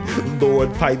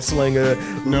 Lord Pipe Slinger,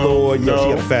 No, Lord, yo, she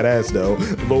no. got a fat ass though.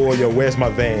 Lord, yo, where's my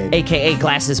van? AKA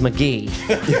Glasses McGee.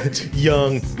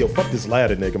 Young, yo, fuck this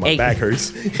ladder, nigga. My Hey. back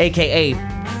hurts. AKA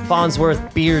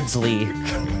Farnsworth Beardsley.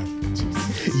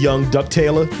 Young Duck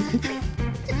Taylor,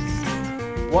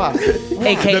 Why?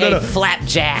 AKA No.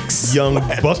 Flapjacks. Young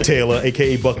Buck Taylor,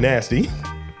 aka Buck Nasty.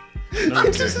 No,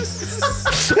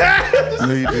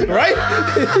 you didn't. Right?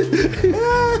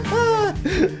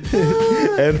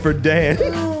 And for Dan,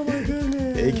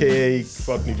 aka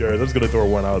fuck New Jersey. I'm just gonna throw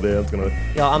one out there.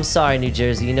 Yo, I'm sorry, New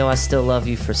Jersey. You know I still love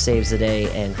you for Saves the Day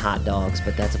and hot dogs,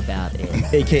 but that's about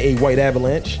it. aka White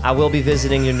Avalanche. I will be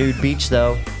visiting your nude beach,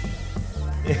 though.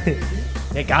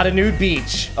 They got a nude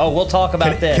beach. Oh, we'll talk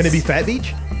about this. Can it be Fat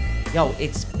Beach? Yo,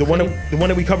 it's The one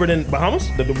that we covered in Bahamas?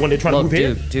 The one they're trying to Look, move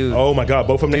here? dude. Oh my god,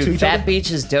 both of them next to Dude, each Fat other? Beach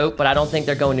is dope, but I don't think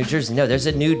they're going to New Jersey. No, there's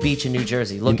a nude beach in New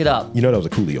Jersey. Look it up. You know that was a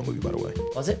Coolio movie, by the way.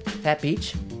 Was it Fat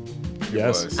Beach?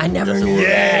 Yes. I never Yes, it knew was.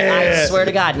 that. Yeah. I swear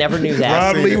to God, never knew that.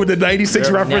 Rob seen Lee it. with the 96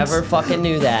 reference Never fucking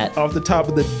knew that. off the top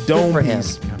of the dome for him.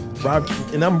 piece.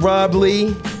 And I'm Rob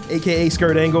Lee, aka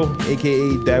Skirt Angle, aka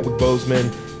Dadwick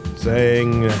Bozeman,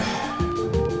 saying